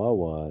and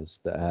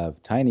chihuahuas that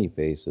have tiny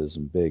faces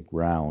and big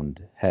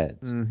round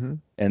heads. Mm-hmm.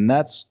 And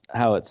that's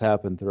how it's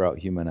happened throughout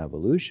human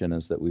evolution,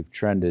 is that we've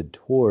trended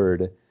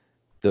toward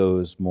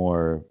those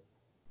more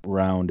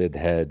rounded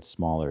head,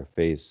 smaller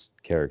face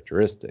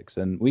characteristics.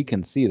 And we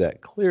can see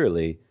that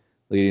clearly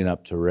leading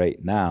up to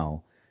right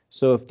now.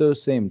 So if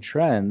those same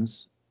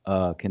trends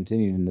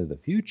continue into the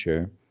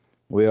future,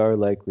 we are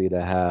likely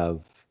to have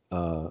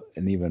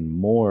an even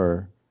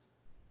more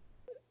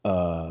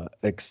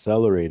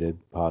accelerated,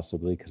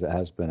 possibly, because it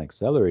has been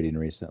accelerating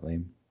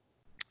recently.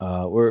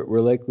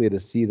 We're likely to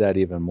see that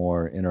even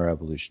more in our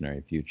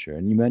evolutionary future.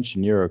 And you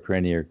mentioned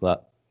neurocranial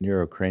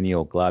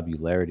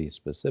globularity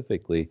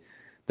specifically.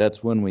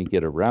 That's when we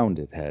get a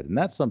rounded head. And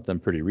that's something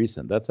pretty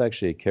recent. That's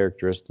actually a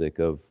characteristic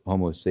of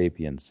Homo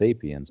sapiens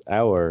sapiens,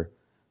 our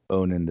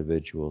own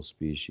individual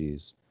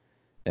species.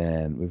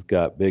 And we've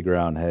got big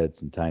round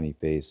heads and tiny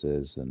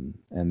faces,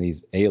 and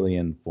these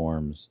alien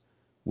forms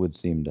would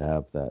seem to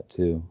have that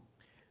too.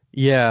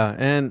 Yeah,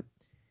 and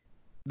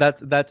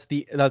that's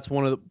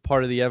one of the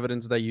part of the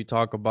evidence that you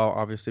talk about,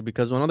 obviously,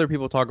 because when other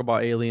people talk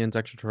about aliens,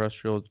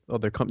 extraterrestrials,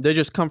 they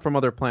just come from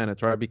other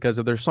planets, right? Because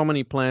if there's so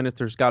many planets,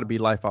 there's got to be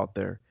life out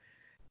there.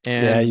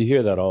 And yeah, you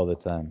hear that all the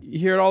time. You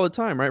hear it all the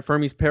time, right?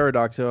 Fermi's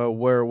paradox.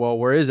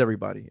 Where is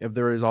everybody if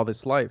there is all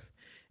this life?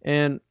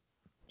 And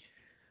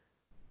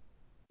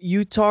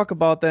you talk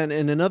about that,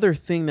 and another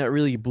thing that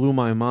really blew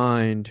my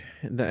mind,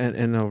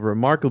 and a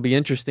remarkably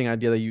interesting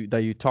idea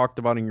that you talked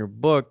about in your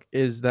book,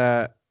 is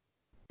that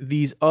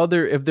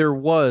if there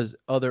was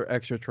other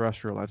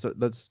extraterrestrial life, so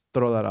let's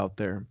throw that out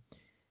there,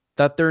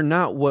 that they're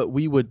not what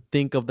we would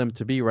think of them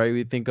to be, right?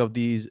 We think of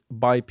these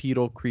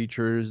bipedal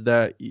creatures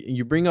that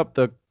you bring up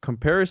the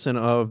comparison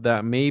of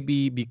that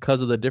maybe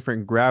because of the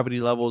different gravity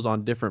levels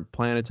on different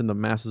planets and the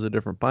masses of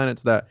different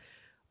planets, that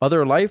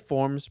other life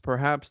forms,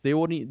 perhaps they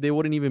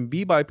wouldn't even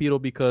be bipedal,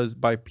 because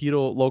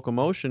bipedal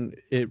locomotion,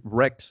 it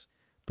wreaks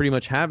pretty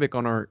much havoc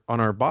on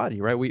our body,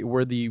 right?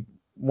 We're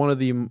one of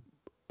the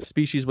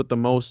species with the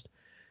most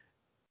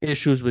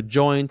issues with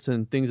joints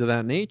and things of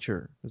that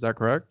nature. Is that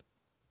correct?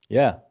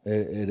 Yeah,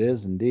 it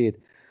is indeed.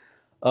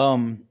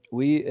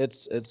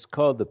 It's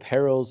called the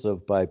perils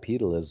of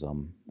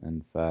bipedalism.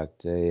 In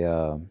fact,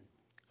 an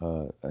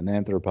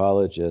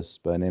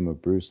anthropologist by the name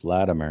of Bruce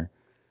Latimer,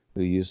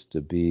 who used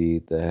to be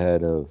the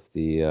head of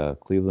the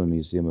Cleveland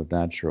Museum of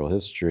Natural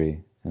History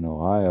in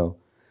Ohio,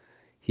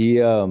 he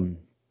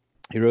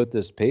wrote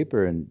this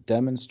paper and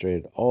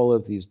demonstrated all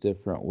of these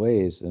different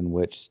ways in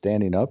which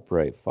standing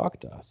upright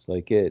fucked us.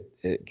 Like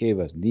it gave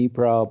us knee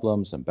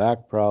problems and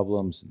back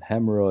problems and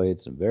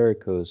hemorrhoids and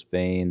varicose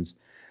veins.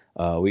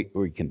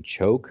 We can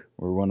choke.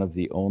 We're one of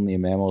the only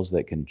mammals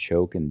that can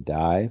choke and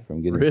die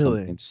from getting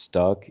something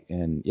stuck.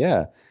 And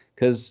yeah,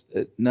 because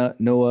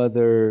no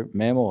other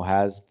mammal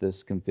has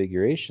this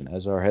configuration.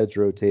 As our heads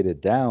rotated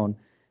down,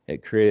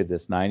 it created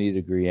this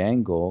 90-degree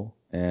angle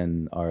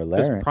in our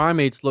larynx. Because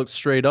primates look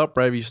straight up,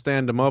 right? If you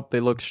stand them up,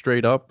 they look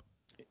straight up.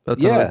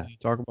 That's what you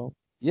talk about.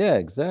 Yeah,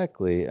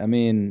 exactly. I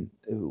mean,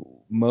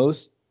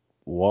 most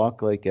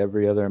walk like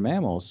every other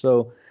mammal.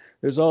 So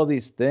there's all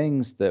these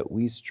things that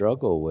we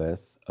struggle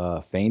with.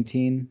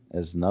 Fainting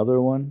is another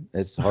one.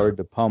 It's hard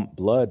to pump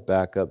blood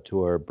back up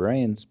to our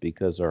brains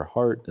because our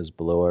heart is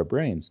below our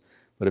brains.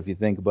 But if you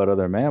think about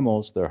other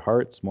mammals, their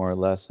heart's more or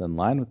less in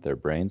line with their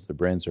brains. Their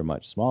brains are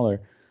much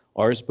smaller.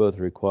 Ours both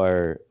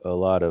require a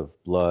lot of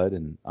blood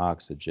and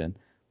oxygen,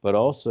 but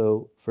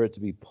also for it to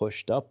be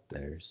pushed up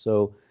there.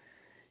 So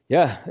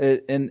yeah,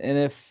 and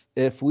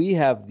if we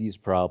have these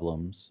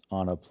problems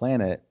on a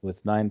planet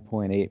with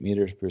 9.8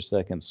 meters per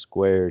second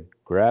squared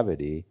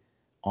gravity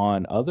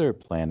on other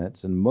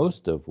planets, and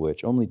most of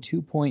which, only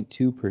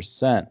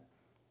 2.2%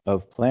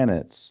 of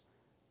planets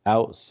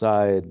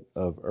outside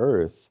of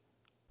Earth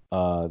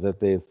that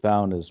they've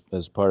found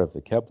as part of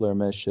the Kepler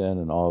mission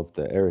and all of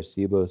the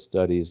Arecibo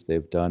studies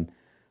they've done,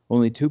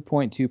 only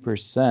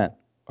 2.2%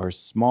 are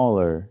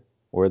smaller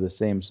or the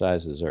same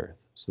size as Earth.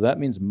 So that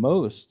means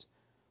most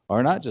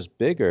are not just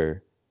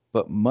bigger,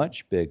 but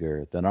much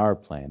bigger than our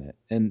planet.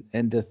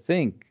 And to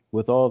think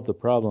with all of the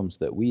problems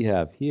that we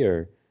have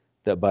here,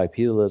 that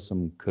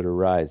bipedalism could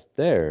arise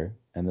there,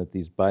 and that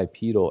these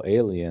bipedal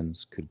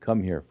aliens could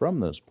come here from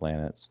those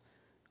planets,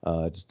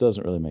 just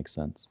doesn't really make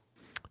sense.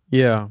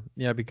 Yeah,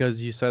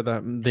 because you said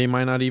that they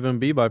might not even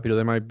be bipedal.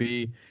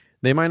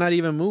 They might not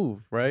even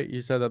move, right?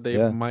 You said that they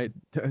might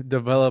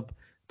develop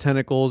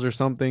tentacles or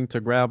something to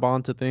grab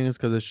onto things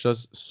because it's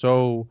just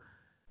so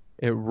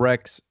it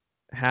wreaks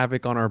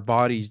havoc on our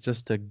bodies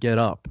just to get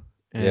up,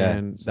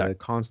 and that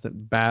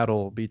constant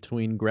battle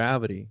between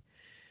gravity.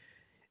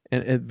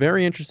 And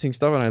very interesting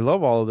stuff, and I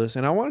love all of this.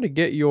 And I wanted to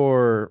get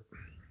your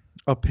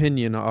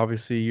opinion.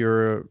 Obviously,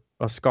 you're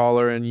a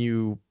scholar, and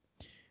you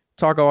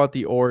talk about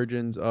the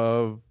origins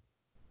of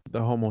the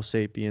Homo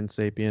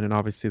sapien, and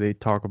obviously they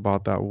talk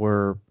about that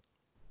we're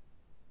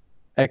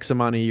X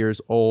amount of years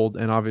old.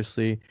 And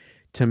obviously,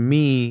 to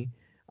me,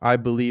 I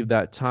believe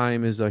that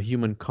time is a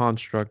human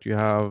construct. You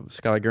have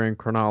Scaliger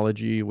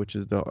chronology, which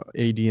is the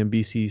AD and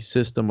BC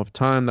system of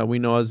time that we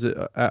know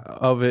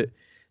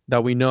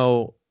that we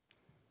know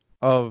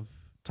of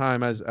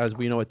time as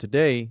we know it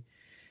today.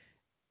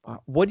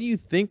 What do you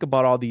think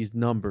about all these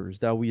numbers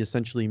that we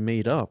essentially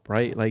made up,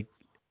 right? Like,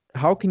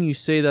 how can you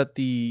say that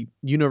the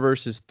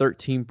universe is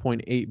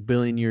 13.8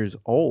 billion years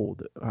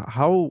old?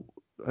 How,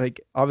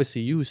 like,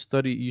 obviously you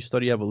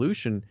study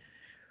evolution.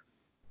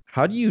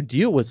 How do you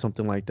deal with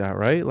something like that,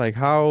 right? Like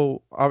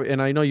how,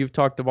 and I know you've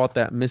talked about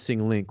that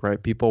missing link,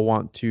 right? People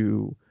want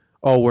to,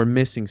 oh, we're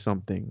missing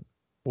something.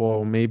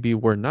 Well, maybe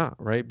we're not,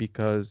 right?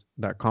 Because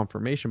that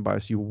confirmation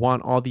bias, you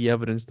want all the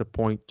evidence to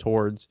point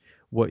towards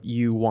what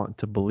you want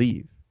to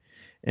believe.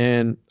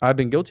 And I've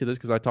been guilty of this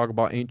because I talk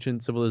about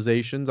ancient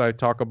civilizations. I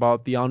talk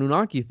about the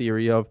Anunnaki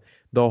theory of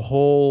the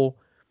whole,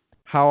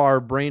 how our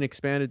brain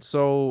expanded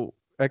so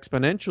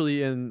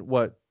exponentially in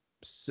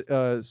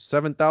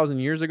 7,000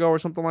 years ago or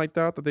something like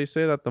that, that they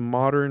say that the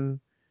modern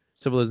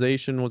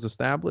civilization was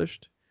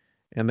established.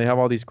 And they have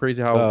all these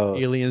crazy how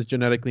aliens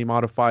genetically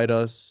modified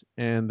us,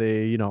 and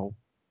they,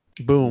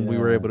 boom, we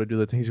were able to do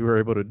the things we were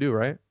able to do,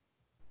 right?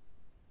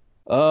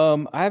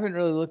 I haven't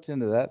really looked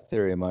into that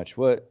theory much.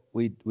 What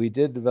we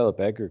did develop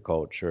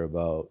agriculture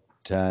about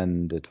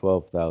 10 to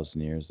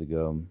 12,000 years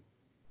ago,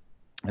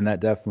 and that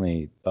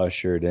definitely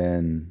ushered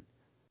in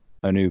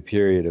a new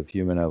period of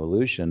human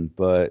evolution,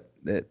 but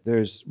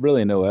there's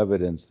really no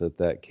evidence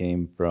that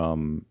came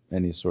from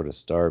any sort of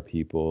star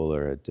people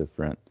or a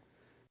different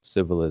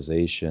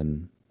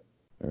civilization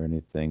or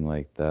anything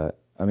like that.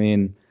 I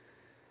mean,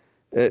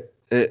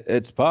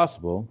 it's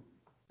possible.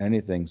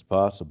 Anything's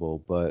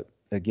possible, but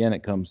again,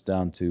 it comes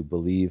down to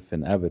belief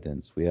and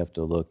evidence. We have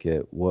to look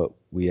at what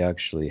we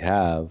actually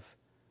have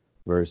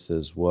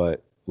versus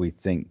what we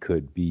think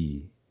could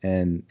be.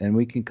 And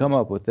we can come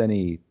up with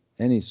any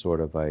sort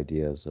of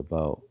ideas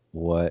about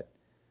what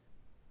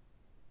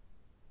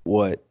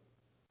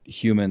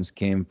humans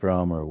came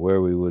from or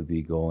where we would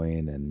be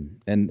going,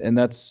 and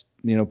that's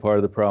part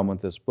of the problem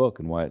with this book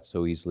and why it's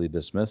so easily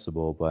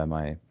dismissible by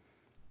my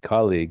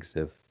colleagues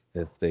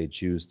if they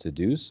choose to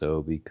do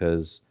so,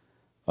 because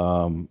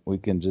we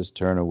can just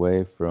turn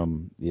away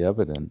from the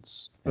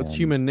evidence. It's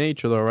human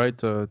nature, though, right?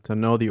 To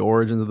know the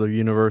origins of the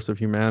universe, of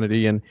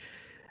humanity. And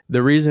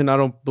the reason I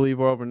don't believe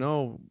we'll ever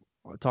know,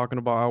 talking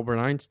about Albert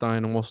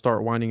Einstein, and we'll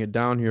start winding it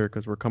down here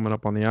because we're coming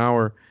up on the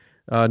hour.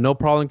 No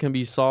problem can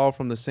be solved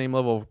from the same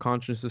level of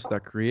consciousness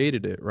that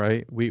created it,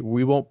 right? We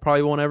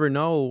probably won't ever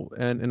know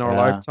in our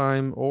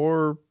lifetime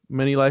or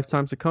many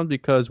lifetimes to come,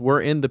 because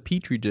we're in the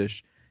petri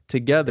dish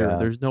together.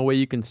 There's no way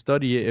you can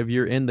study it if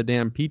you're in the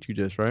damn petri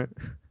dish, right?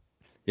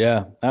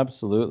 Yeah,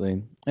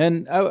 absolutely.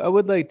 And I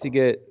would like to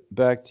get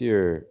back to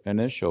your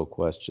initial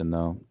question,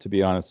 though. To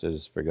be honest, I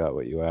just forgot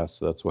what you asked,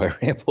 so that's why I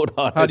rambled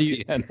on at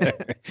the end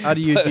there. How do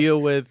you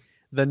deal with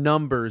the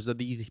numbers of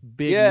these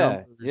big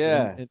numbers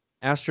and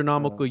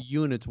astronomical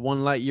units,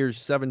 1 light year,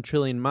 7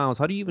 trillion miles?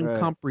 How do you even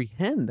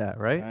comprehend that,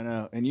 right? I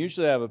know. And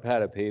usually I have a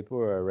pad of paper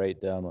where I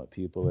write down what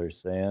people are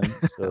saying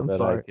so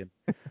that I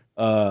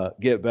can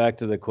get back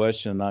to the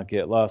question and not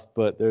get lost.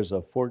 But there's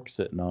a fork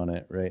sitting on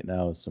it right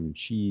now with some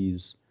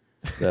cheese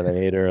that I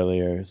ate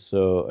earlier,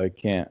 so I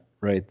can't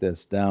write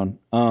this down.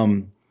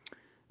 And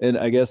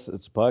I guess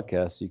it's a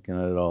podcast, so you can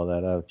edit all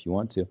that out if you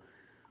want to.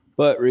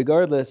 But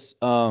regardless,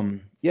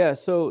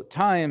 so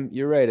time,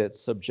 you're right,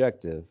 it's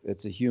subjective.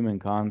 It's a human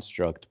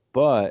construct,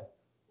 but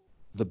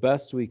the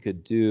best we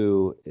could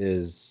do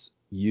is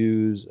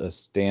use a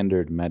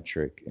standard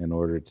metric in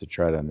order to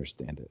try to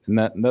understand it.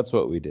 And that's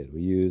what we did.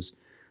 We used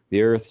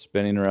the Earth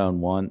spinning around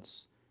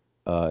once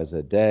as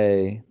a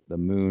day, the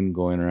moon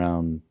going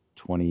around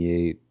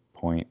 28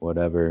 point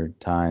whatever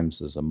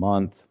times as a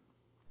month.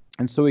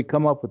 And so we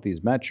come up with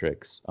these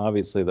metrics.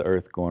 Obviously, the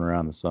Earth going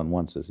around the sun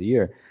once as a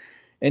year.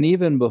 And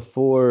even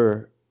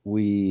before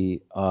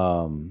we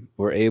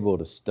were able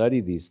to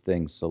study these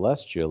things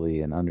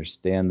celestially and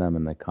understand them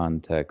in the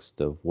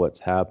context of what's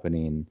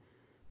happening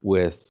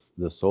with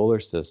the solar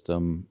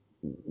system,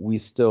 we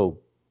still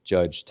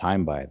judge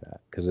time by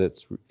that because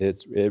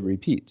it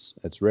repeats,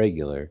 it's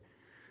regular.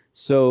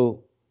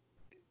 So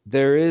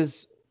there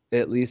is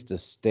at least a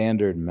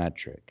standard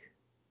metric.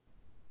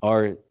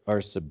 Our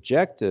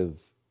subjective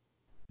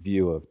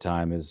view of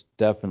time is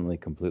definitely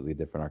completely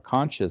different. Our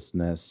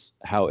consciousness,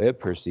 how it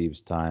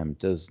perceives time,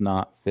 does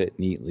not fit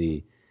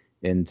neatly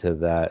into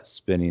that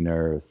spinning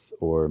Earth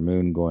or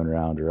moon going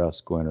around or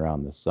us going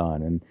around the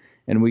sun.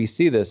 And we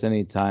see this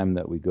anytime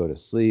that we go to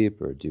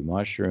sleep or do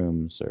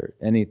mushrooms or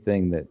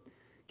anything that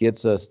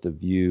gets us to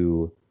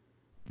view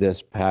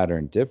this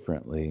pattern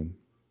differently.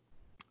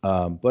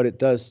 But it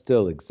does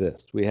still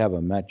exist. We have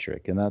a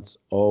metric, and that's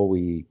all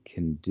we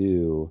can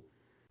do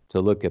to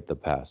look at the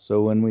past.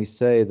 So when we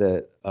say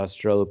that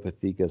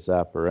Australopithecus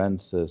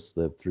afarensis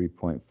lived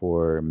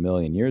 3.4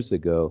 million years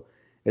ago,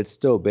 it's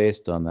still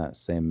based on that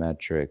same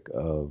metric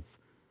of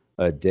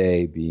a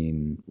day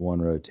being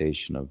one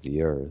rotation of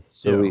the Earth.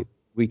 So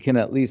we can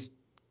at least,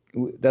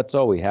 that's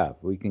all we have.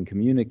 We can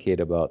communicate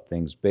about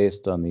things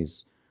based on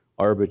these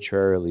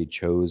arbitrarily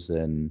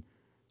chosen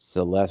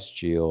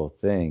celestial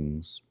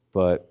things,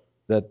 but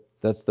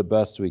that's the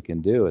best we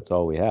can do. It's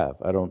all we have.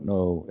 I don't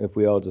know if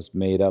we all just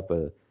made up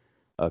a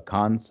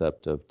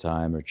concept of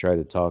time or try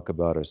to talk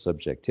about our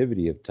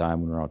subjectivity of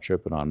time when we're all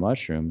tripping on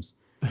mushrooms.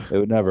 It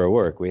would never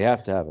work. We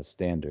have to have a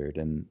standard,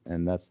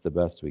 and that's the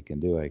best we can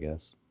do, I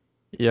guess.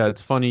 Yeah,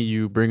 it's funny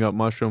you bring up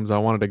mushrooms. I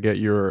wanted to get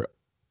your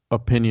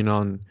opinion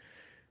on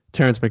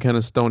Terence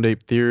McKenna's stoned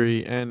ape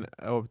theory. And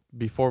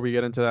before we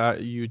get into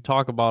that, you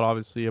talk about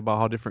obviously about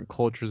how different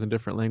cultures and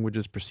different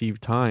languages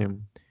perceive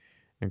time.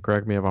 And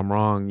correct me if I'm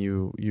wrong,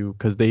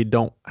 because they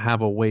don't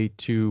have a way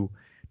to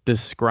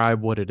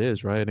describe what it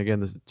is, right? And again,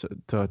 this,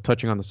 to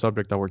touching on the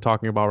subject that we're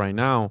talking about right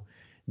now,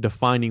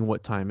 defining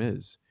what time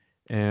is.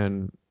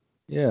 And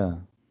yeah,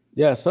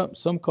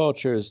 some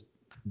cultures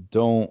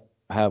don't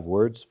have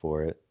words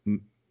for it.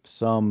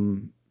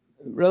 Some,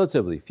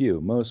 relatively few,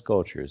 most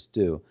cultures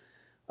do,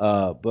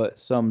 but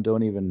some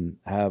don't even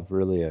have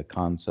really a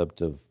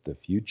concept of the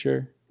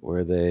future,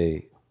 where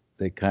they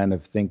kind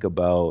of think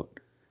about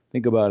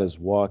as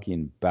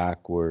walking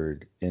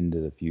backward into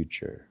the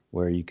future,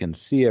 where you can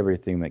see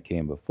everything that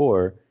came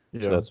before.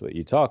 So that's what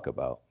you talk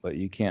about, but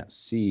you can't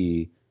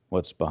see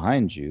what's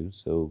behind you,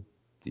 so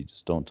you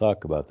just don't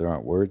talk about it. There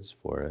aren't words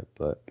for it.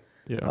 But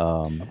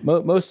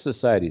most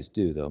societies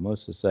do, though.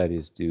 Most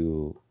societies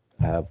do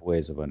have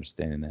ways of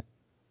understanding it.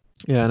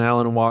 Yeah, and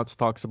Alan Watts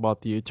talks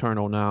about the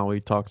eternal now. He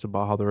talks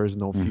about how there is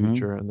no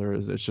future, and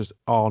it's just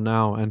all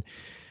now. And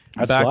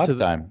that's block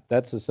time.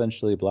 That's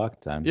essentially block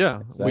time.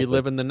 Yeah, exactly. We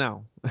live in the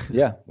now.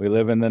 Yeah, we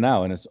live in the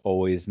now, and it's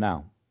always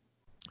now.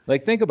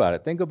 Like, think about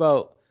it. Think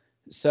about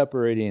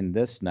separating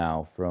this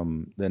now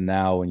from the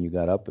now when you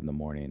got up in the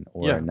morning,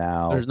 or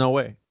now. There's no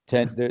way.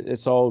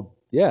 It's all,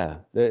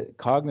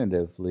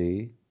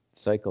 cognitively,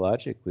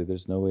 psychologically,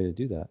 there's no way to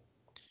do that.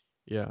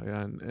 Yeah,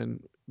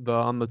 and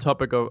on the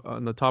topic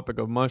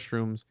of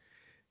mushrooms,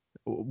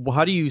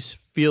 how do you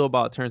feel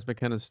about Terence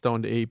McKenna's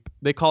stoned ape?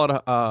 They call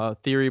it a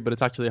theory, but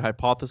it's actually a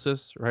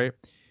hypothesis, right?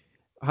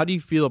 How do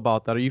you feel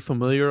about that? Are you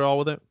familiar at all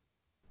with it?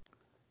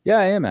 Yeah,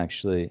 I am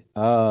actually.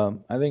 I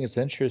think it's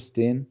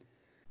interesting.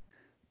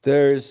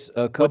 There's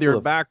a couple with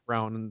your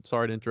background, and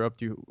sorry to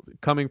interrupt you,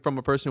 coming from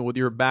a person with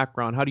your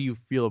background, how do you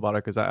feel about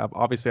it? Because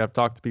I've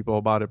talked to people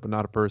about it, but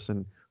not a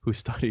person who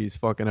studies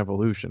fucking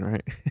evolution,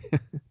 right?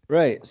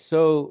 Right.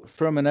 So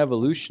from an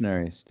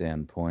evolutionary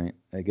standpoint,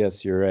 I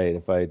guess you're right.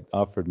 If I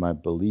offered my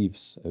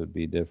beliefs, it would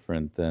be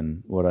different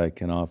than what I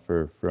can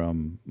offer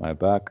from my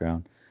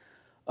background.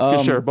 You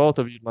can share both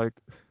of you, like.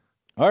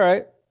 All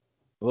right.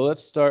 Well,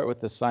 let's start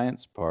with the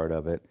science part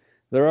of it.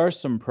 There are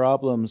some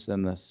problems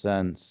in the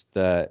sense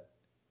that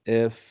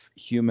if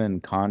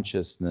human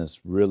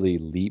consciousness really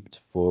leaped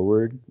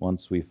forward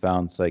once we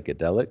found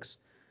psychedelics,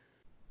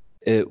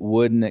 it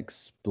wouldn't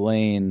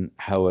explain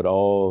how it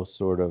all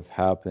sort of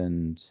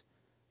happened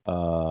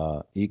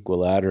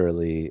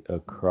equilaterally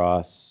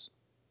across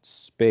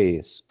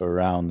space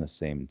around the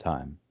same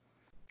time.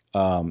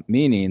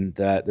 Meaning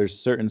that there's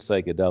certain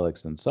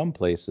psychedelics in some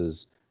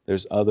places,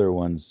 there's other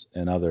ones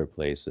in other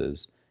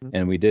places,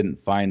 and we didn't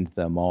find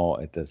them all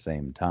at the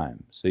same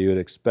time. So you would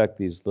expect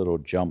these little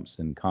jumps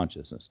in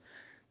consciousness.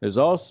 There's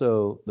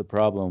also the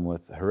problem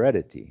with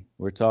heredity.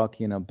 We're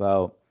talking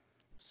about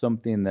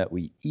something that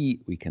we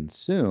eat, we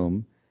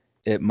consume.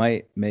 It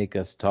might make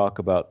us talk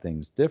about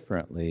things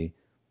differently,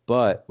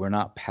 but we're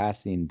not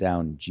passing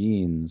down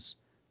genes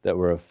that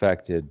were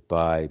affected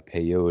by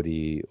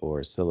peyote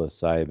or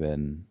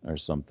psilocybin or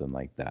something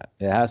like that.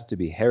 It has to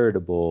be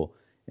heritable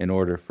in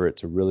order for it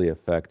to really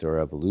affect our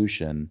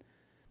evolution.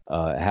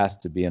 It has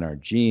to be in our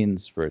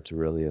genes for it to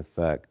really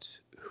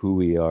affect who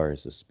we are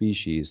as a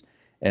species.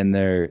 And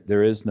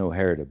there is no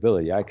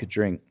heritability. I could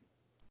drink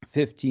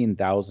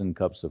 15,000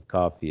 cups of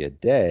coffee a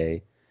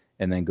day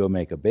and then go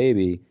make a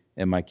baby,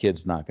 and my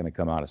kid's not going to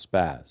come out of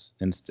spaz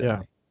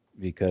instantly,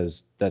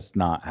 because that's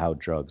not how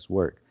drugs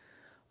work.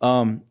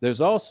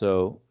 There's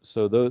also,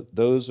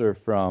 those are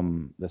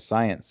from the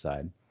science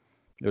side.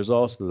 There's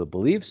also the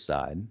belief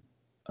side.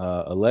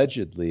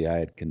 Allegedly, I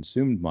had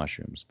consumed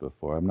mushrooms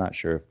before. I'm not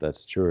sure if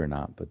that's true or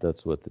not, but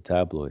that's what the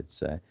tabloids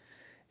say.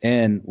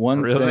 And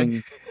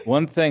Really?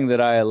 one thing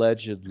that I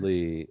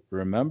allegedly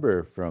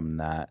remember from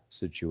that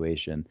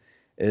situation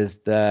is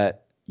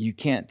that you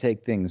can't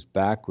take things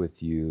back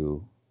with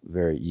you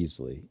very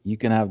easily. You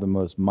can have the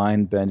most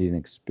mind-bending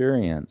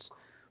experience,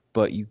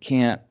 but you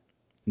can't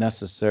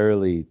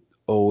necessarily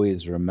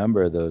always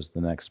remember those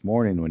the next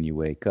morning when you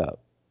wake up.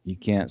 You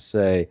can't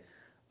say,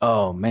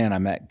 "Oh man, I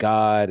met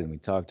God and we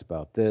talked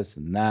about this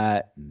and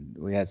that and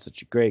we had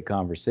such a great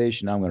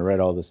conversation. I'm going to write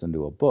all this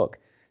into a book."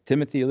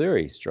 Timothy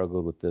Leary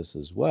struggled with this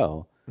as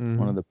well,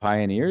 one of Hmm. the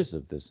pioneers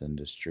of this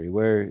industry,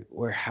 where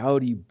how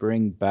do you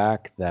bring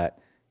back that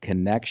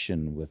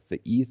connection with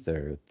the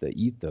ether, the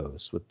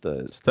ethos, with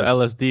It's the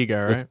LSD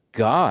guy, with right?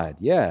 God?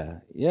 Yeah,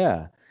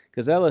 yeah.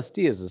 Because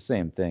LSD is the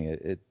same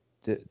thing.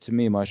 To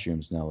me,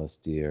 mushrooms and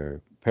LSD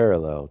are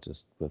parallel,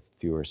 just with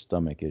fewer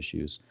stomach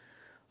issues.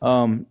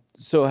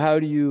 So how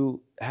do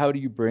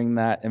you bring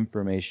that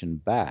information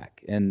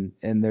back? And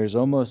there's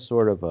almost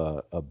sort of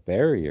a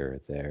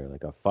barrier there,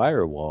 like a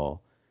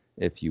firewall,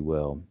 if you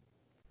will.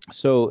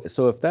 So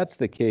if that's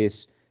the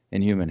case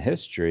in human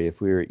history, if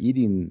we were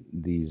eating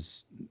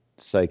these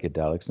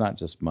psychedelics, not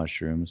just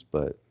mushrooms,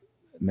 but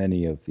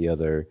many of the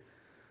other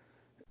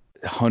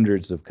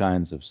hundreds of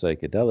kinds of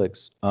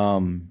psychedelics,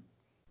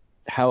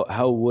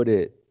 how would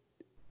it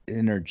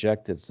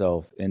interject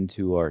itself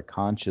into our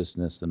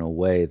consciousness in a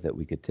way that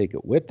we could take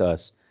it with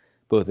us,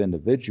 both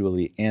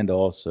individually and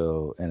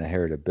also in a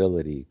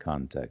heritability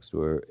context,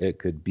 where it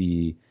could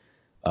be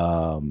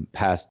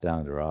passed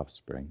down to our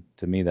offspring?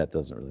 To me, that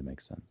doesn't really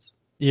make sense.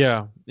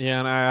 Yeah, yeah,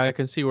 and I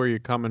can see where you're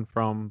coming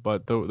from,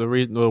 but the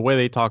reason the way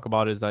they talk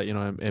about it is that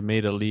it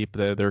made a leap.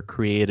 Their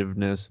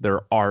creativeness,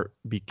 their art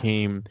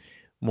became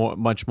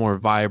much more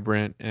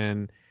vibrant,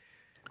 and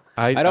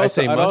I say I'd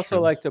also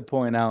mushrooms. like to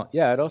point out,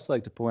 yeah, I'd also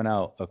like to point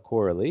out a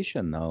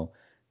correlation though,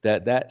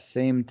 that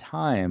same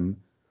time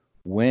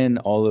when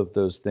all of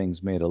those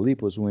things made a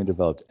leap was when we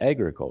developed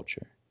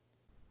agriculture.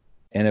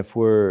 And if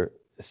we're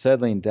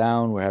settling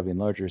down, we're having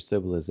larger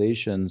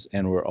civilizations,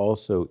 and we're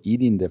also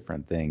eating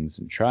different things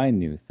and trying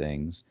new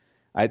things,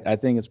 I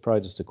think it's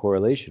probably just a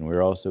correlation.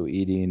 We're also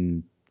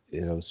eating,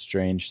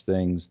 strange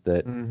things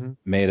that Hmm.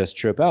 made us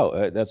trip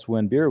out. That's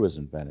when beer was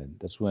invented.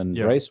 That's when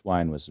Yeah, rice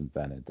wine was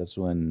invented. That's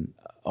when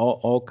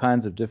all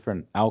kinds of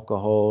different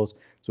alcohols.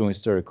 It's when we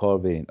started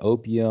cultivating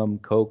opium,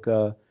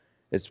 coca.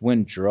 It's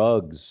when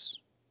drugs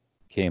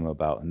came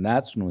about. And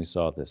that's when we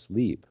saw this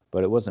leap.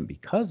 But it wasn't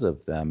because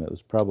of them. It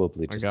was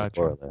probably I just a got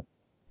you. correlate.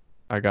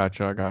 I got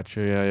you. I got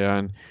you. Yeah, yeah.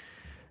 And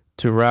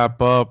to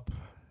wrap up,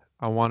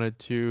 I wanted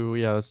to,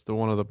 yeah, that's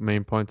one of the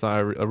main points. I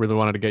really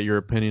wanted to get your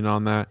opinion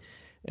on that.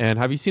 And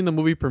have you seen the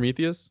movie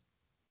Prometheus?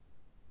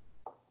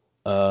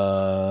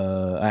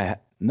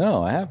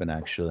 No, I haven't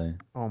actually.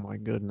 Oh my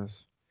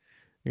goodness.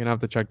 You're gonna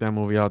have to check that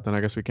movie out. Then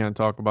I guess we can't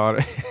talk about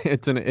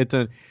it.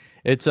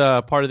 It's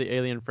a part of the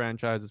Alien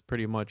franchise. It's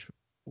pretty much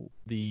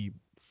the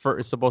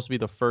first. It's supposed to be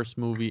the first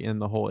movie in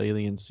the whole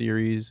Alien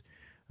series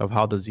of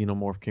how the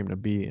xenomorph came to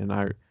be, and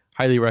I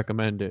highly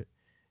recommend it.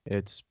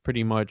 It's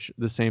pretty much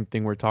the same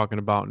thing we're talking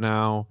about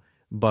now,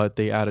 but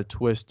they add a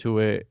twist to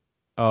it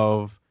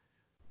of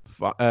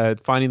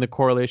finding the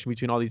correlation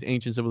between all these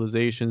ancient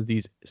civilizations,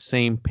 these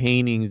same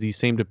paintings, these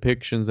same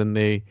depictions, and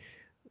they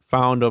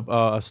found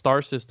a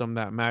star system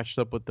that matched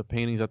up with the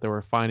paintings that they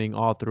were finding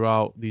all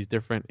throughout these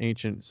different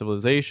ancient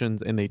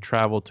civilizations, and they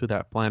traveled to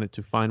that planet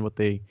to find what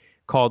they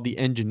called the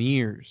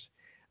engineers,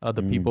 the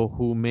Mm, people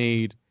who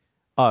made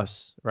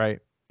us, right?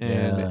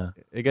 And yeah.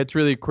 it gets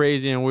really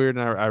crazy and weird,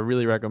 and I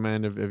really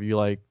recommend if you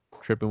like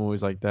tripping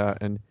movies like that,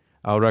 and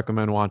I would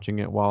recommend watching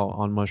it while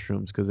on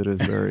mushrooms because it is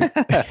very.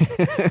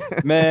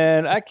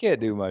 Man, I can't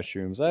do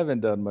mushrooms. I haven't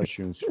done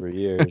mushrooms for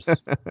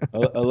years.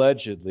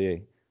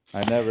 Allegedly,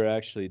 I never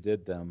actually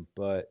did them,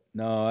 but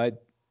no,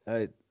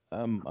 I,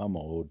 I'm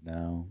old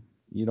now.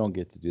 You don't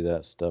get to do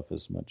that stuff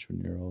as much when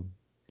you're old.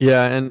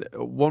 Yeah, and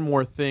one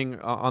more thing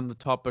on the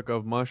topic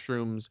of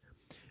mushrooms,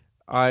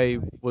 I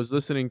was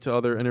listening to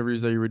other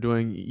interviews that you were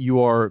doing. You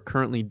are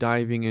currently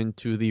diving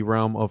into the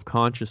realm of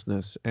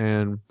consciousness,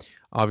 and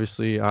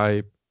obviously,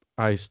 I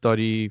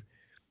study.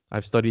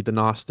 I've studied the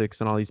Gnostics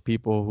and all these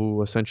people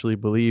who essentially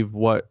believe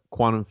what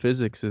quantum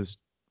physics is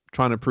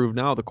trying to prove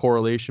now, the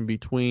correlation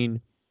between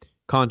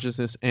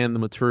consciousness and the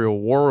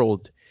material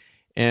world.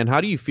 And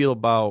how do you feel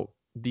about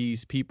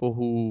these people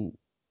who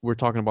we're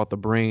talking about the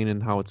brain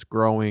and how it's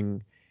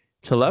growing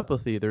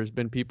telepathy? There's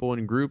been people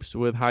in groups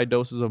with high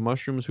doses of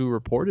mushrooms who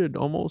reported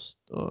almost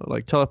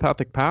like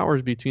telepathic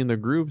powers between the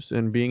groups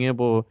and being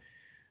able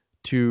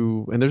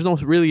to, and there's no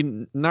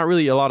really, not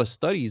really a lot of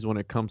studies when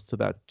it comes to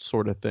that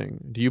sort of thing.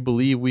 Do you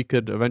believe we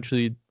could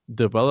eventually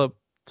develop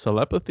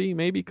telepathy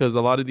maybe? Because a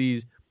lot of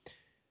these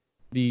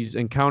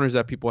encounters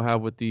that people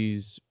have with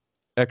these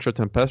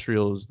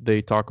extratempestrials,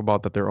 they talk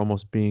about that they're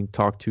almost being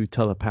talked to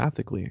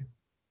telepathically.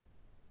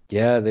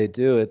 Yeah, they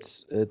do.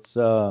 It's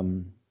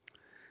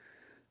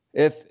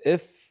if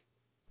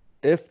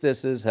if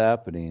this is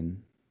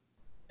happening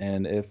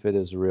and if it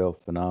is a real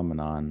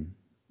phenomenon,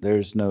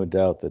 there's no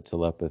doubt that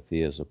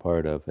telepathy is a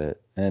part of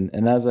it. And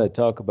as I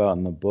talk about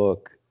in the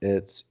book,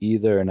 it's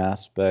either an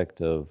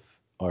aspect of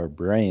our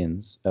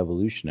brains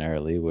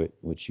evolutionarily,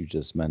 which you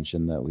just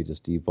mentioned, that we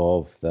just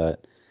evolved that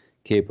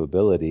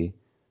capability,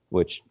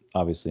 which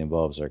obviously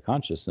involves our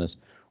consciousness,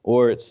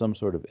 or it's some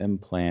sort of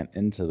implant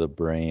into the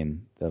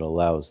brain that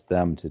allows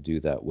them to do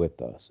that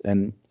with us.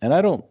 And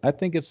I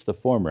think it's the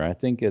former. I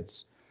think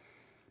it's,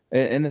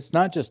 and it's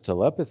not just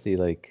telepathy.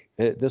 Like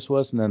this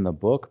wasn't in the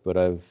book, but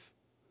I've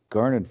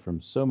garnered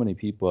from so many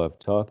people I've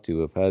talked to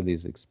who have had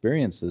these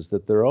experiences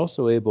that they're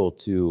also able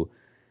to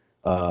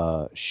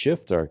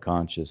shift our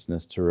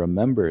consciousness to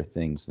remember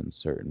things in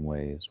certain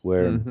ways,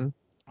 where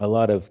a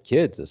lot of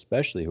kids,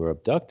 especially who are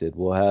abducted,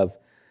 will have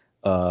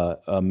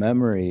a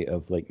memory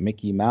of like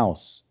Mickey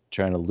Mouse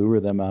trying to lure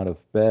them out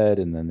of bed,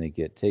 and then they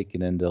get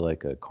taken into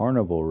like a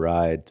carnival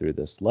ride through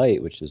this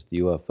light, which is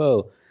the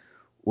UFO,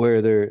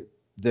 where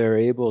they're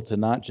able to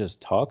not just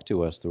talk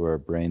to us through our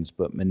brains,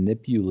 but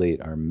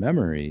manipulate our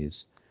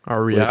memories.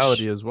 Our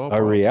reality as well.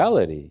 Our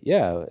reality,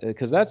 yeah,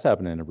 because that's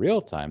happening in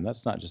real time.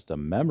 That's not just a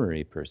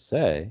memory per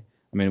se.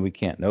 I mean, we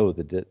can't know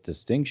the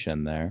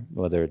distinction there,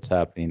 whether it's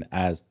happening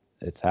as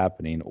it's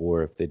happening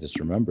or if they just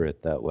remember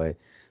it that way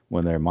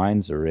when their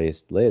mind's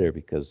erased later,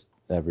 because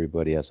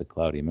everybody has a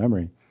cloudy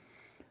memory.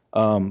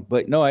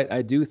 But no,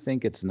 I do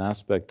think it's an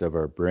aspect of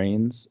our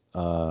brains.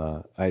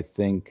 I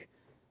think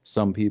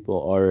some people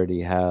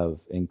already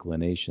have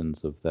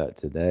inclinations of that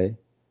today.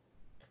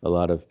 A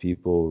lot of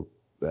people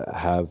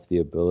have the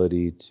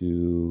ability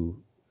to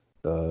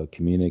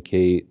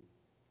communicate,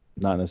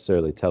 not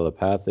necessarily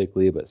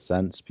telepathically, but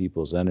sense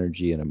people's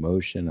energy and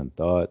emotion and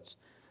thoughts.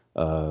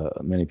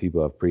 Many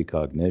people have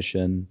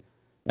precognition.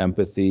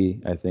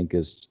 Empathy, I think,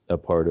 is a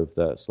part of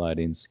that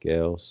sliding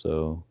scale.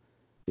 So,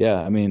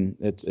 yeah, I mean,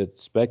 it's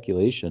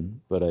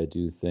speculation, but I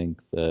do think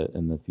that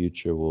in the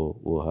future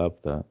we'll have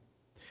that.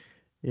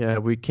 Yeah,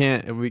 if we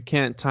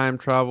can't time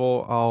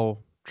travel,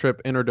 I'll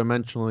trip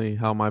interdimensionally,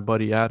 how my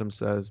buddy Adam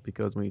says,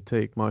 because when you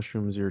take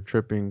mushrooms, you're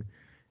tripping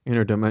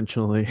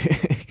interdimensionally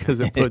because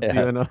it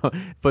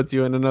puts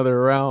you in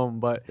another realm.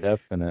 But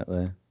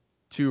definitely.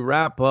 To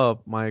wrap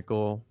up,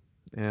 Michael,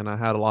 and I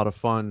had a lot of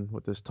fun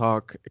with this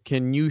talk.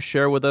 Can you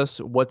share with us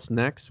what's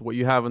next? What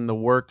you have in the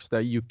works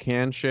that you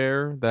can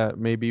share that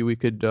maybe we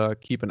could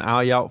keep an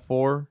eye out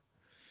for?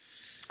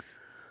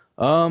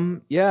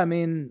 Yeah, I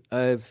mean,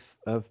 I've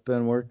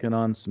been working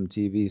on some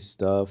TV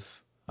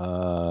stuff.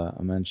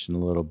 I mentioned a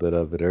little bit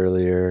of it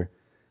earlier.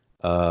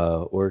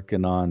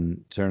 Working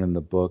on turning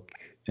the book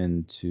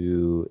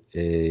into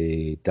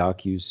a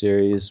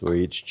docu-series where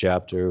each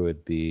chapter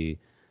would be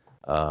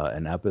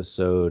an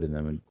episode, and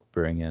then we'd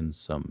bring in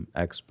some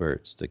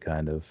experts to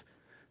kind of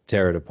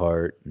tear it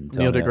apart and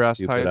tell me how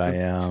stupid I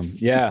am.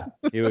 Yeah,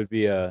 he would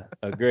be a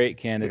great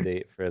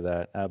candidate for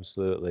that.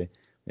 Absolutely.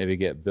 Maybe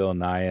get Bill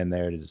Nye in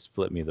there to just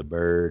flip me the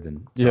bird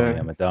and tell me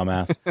I'm a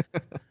dumbass.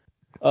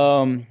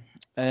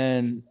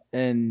 And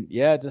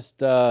yeah,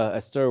 just I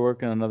started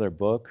working on another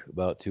book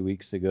about 2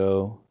 weeks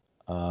ago.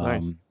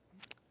 Nice.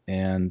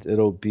 And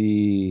it'll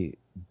be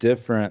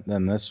different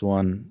than this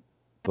one,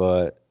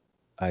 but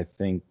I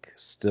think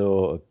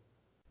still a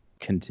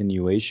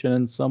continuation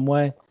in some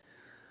way.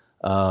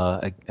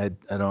 I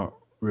don't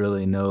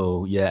really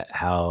know yet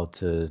how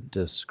to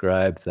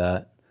describe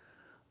that.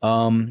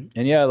 And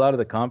yeah, a lot of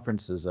the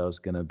conferences I was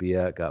going to be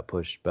at got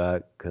pushed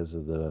back because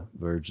of the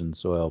virgin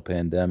soil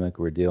pandemic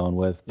we're dealing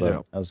with.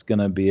 But I was going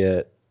to be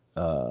at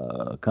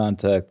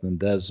Contact in the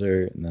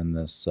Desert, and then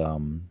this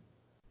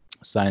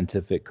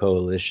scientific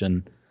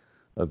coalition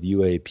of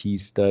UAP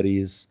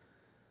studies.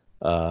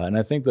 And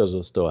I think those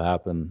will still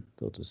happen.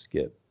 They'll just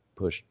get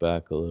pushed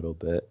back a little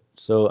bit.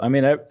 So, I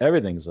mean,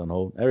 everything's on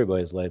hold.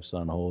 Everybody's life's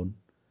on hold.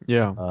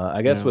 Yeah.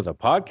 I guess with a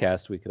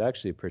podcast, we could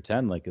actually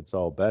pretend like it's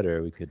all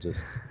better. We could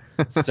just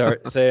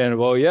start saying,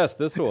 well, yes,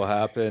 this will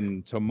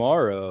happen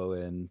tomorrow.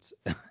 And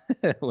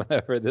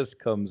whenever this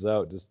comes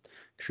out, just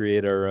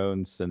create our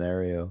own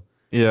scenario.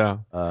 Yeah.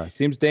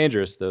 Seems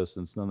dangerous, though,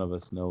 since none of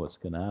us know what's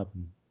going to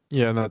happen.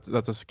 Yeah,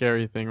 that's a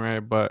scary thing, right?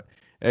 But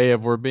hey,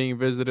 if we're being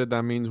visited,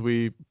 that means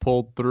we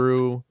pulled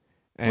through,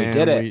 and we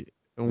did it.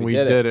 We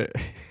did it.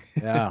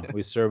 Yeah,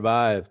 we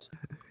survived.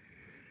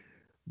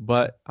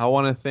 But I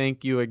want to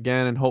thank you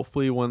again, and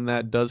hopefully when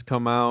that does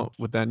come out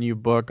with that new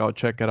book, I'll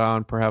check it out,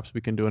 and perhaps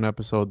we can do an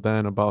episode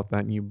then about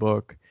that new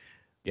book.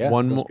 Yeah,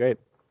 sounds great.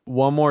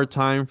 One more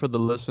time for the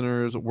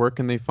listeners, where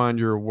can they find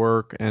your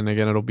work? And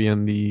again, it'll be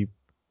in the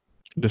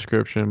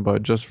description,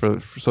 but just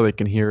so they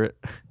can hear it,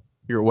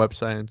 your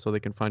website, and so they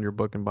can find your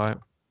book and buy it.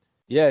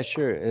 Yeah,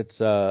 sure. It's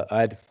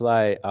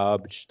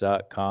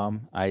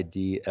idflyobj.com,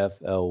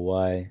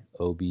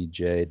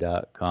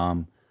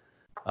 idflyobj.com.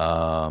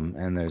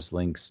 And there's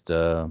links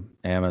to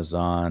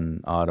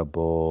Amazon,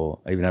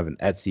 Audible. I even have an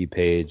Etsy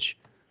page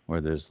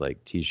where there's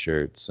like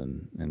T-shirts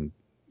and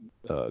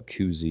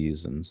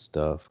koozies and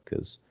stuff,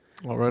 because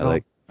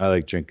I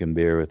like drinking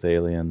beer with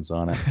aliens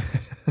on it.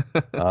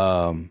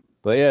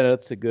 But yeah,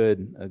 that's a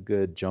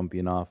good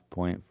jumping off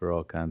point for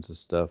all kinds of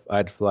stuff.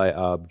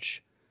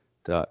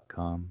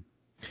 idflyobj.com.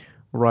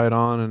 Right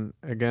on. And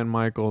again,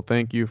 Michael,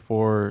 thank you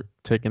for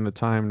taking the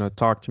time to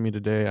talk to me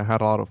today. I had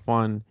a lot of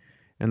fun.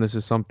 And this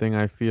is something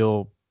I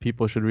feel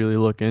people should really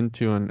look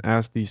into and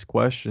ask these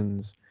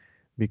questions,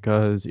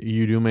 because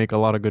you do make a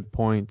lot of good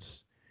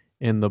points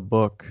in the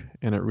book,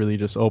 and it really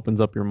just opens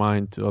up your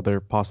mind to other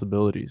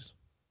possibilities.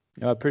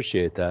 I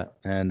appreciate that.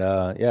 And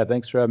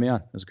thanks for having me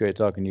on. It was great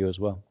talking to you as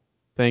well.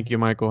 Thank you,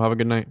 Michael. Have a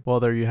good night. Well,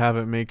 there you have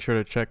it. Make sure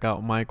to check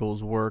out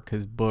Michael's work,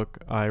 his book.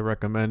 I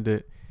recommend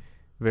it.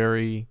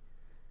 Very,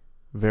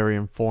 very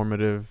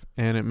informative,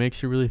 and it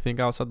makes you really think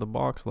outside the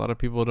box. A lot of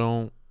people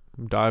don't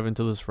dive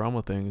into this realm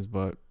of things,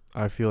 but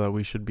I feel that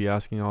we should be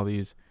asking all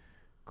these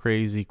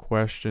crazy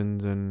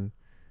questions and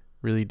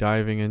really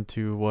diving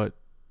into what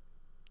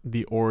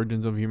the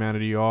origins of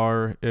humanity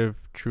are, if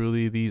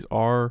truly these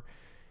are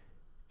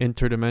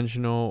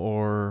interdimensional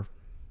or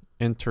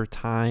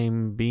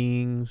intertime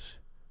beings.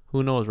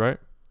 Who knows, right?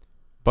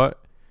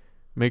 But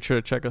make sure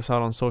to check us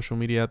out on social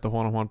media at the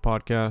Juan on Juan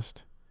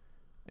Podcast.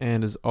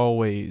 And as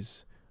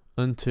always,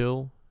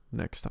 until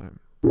next time.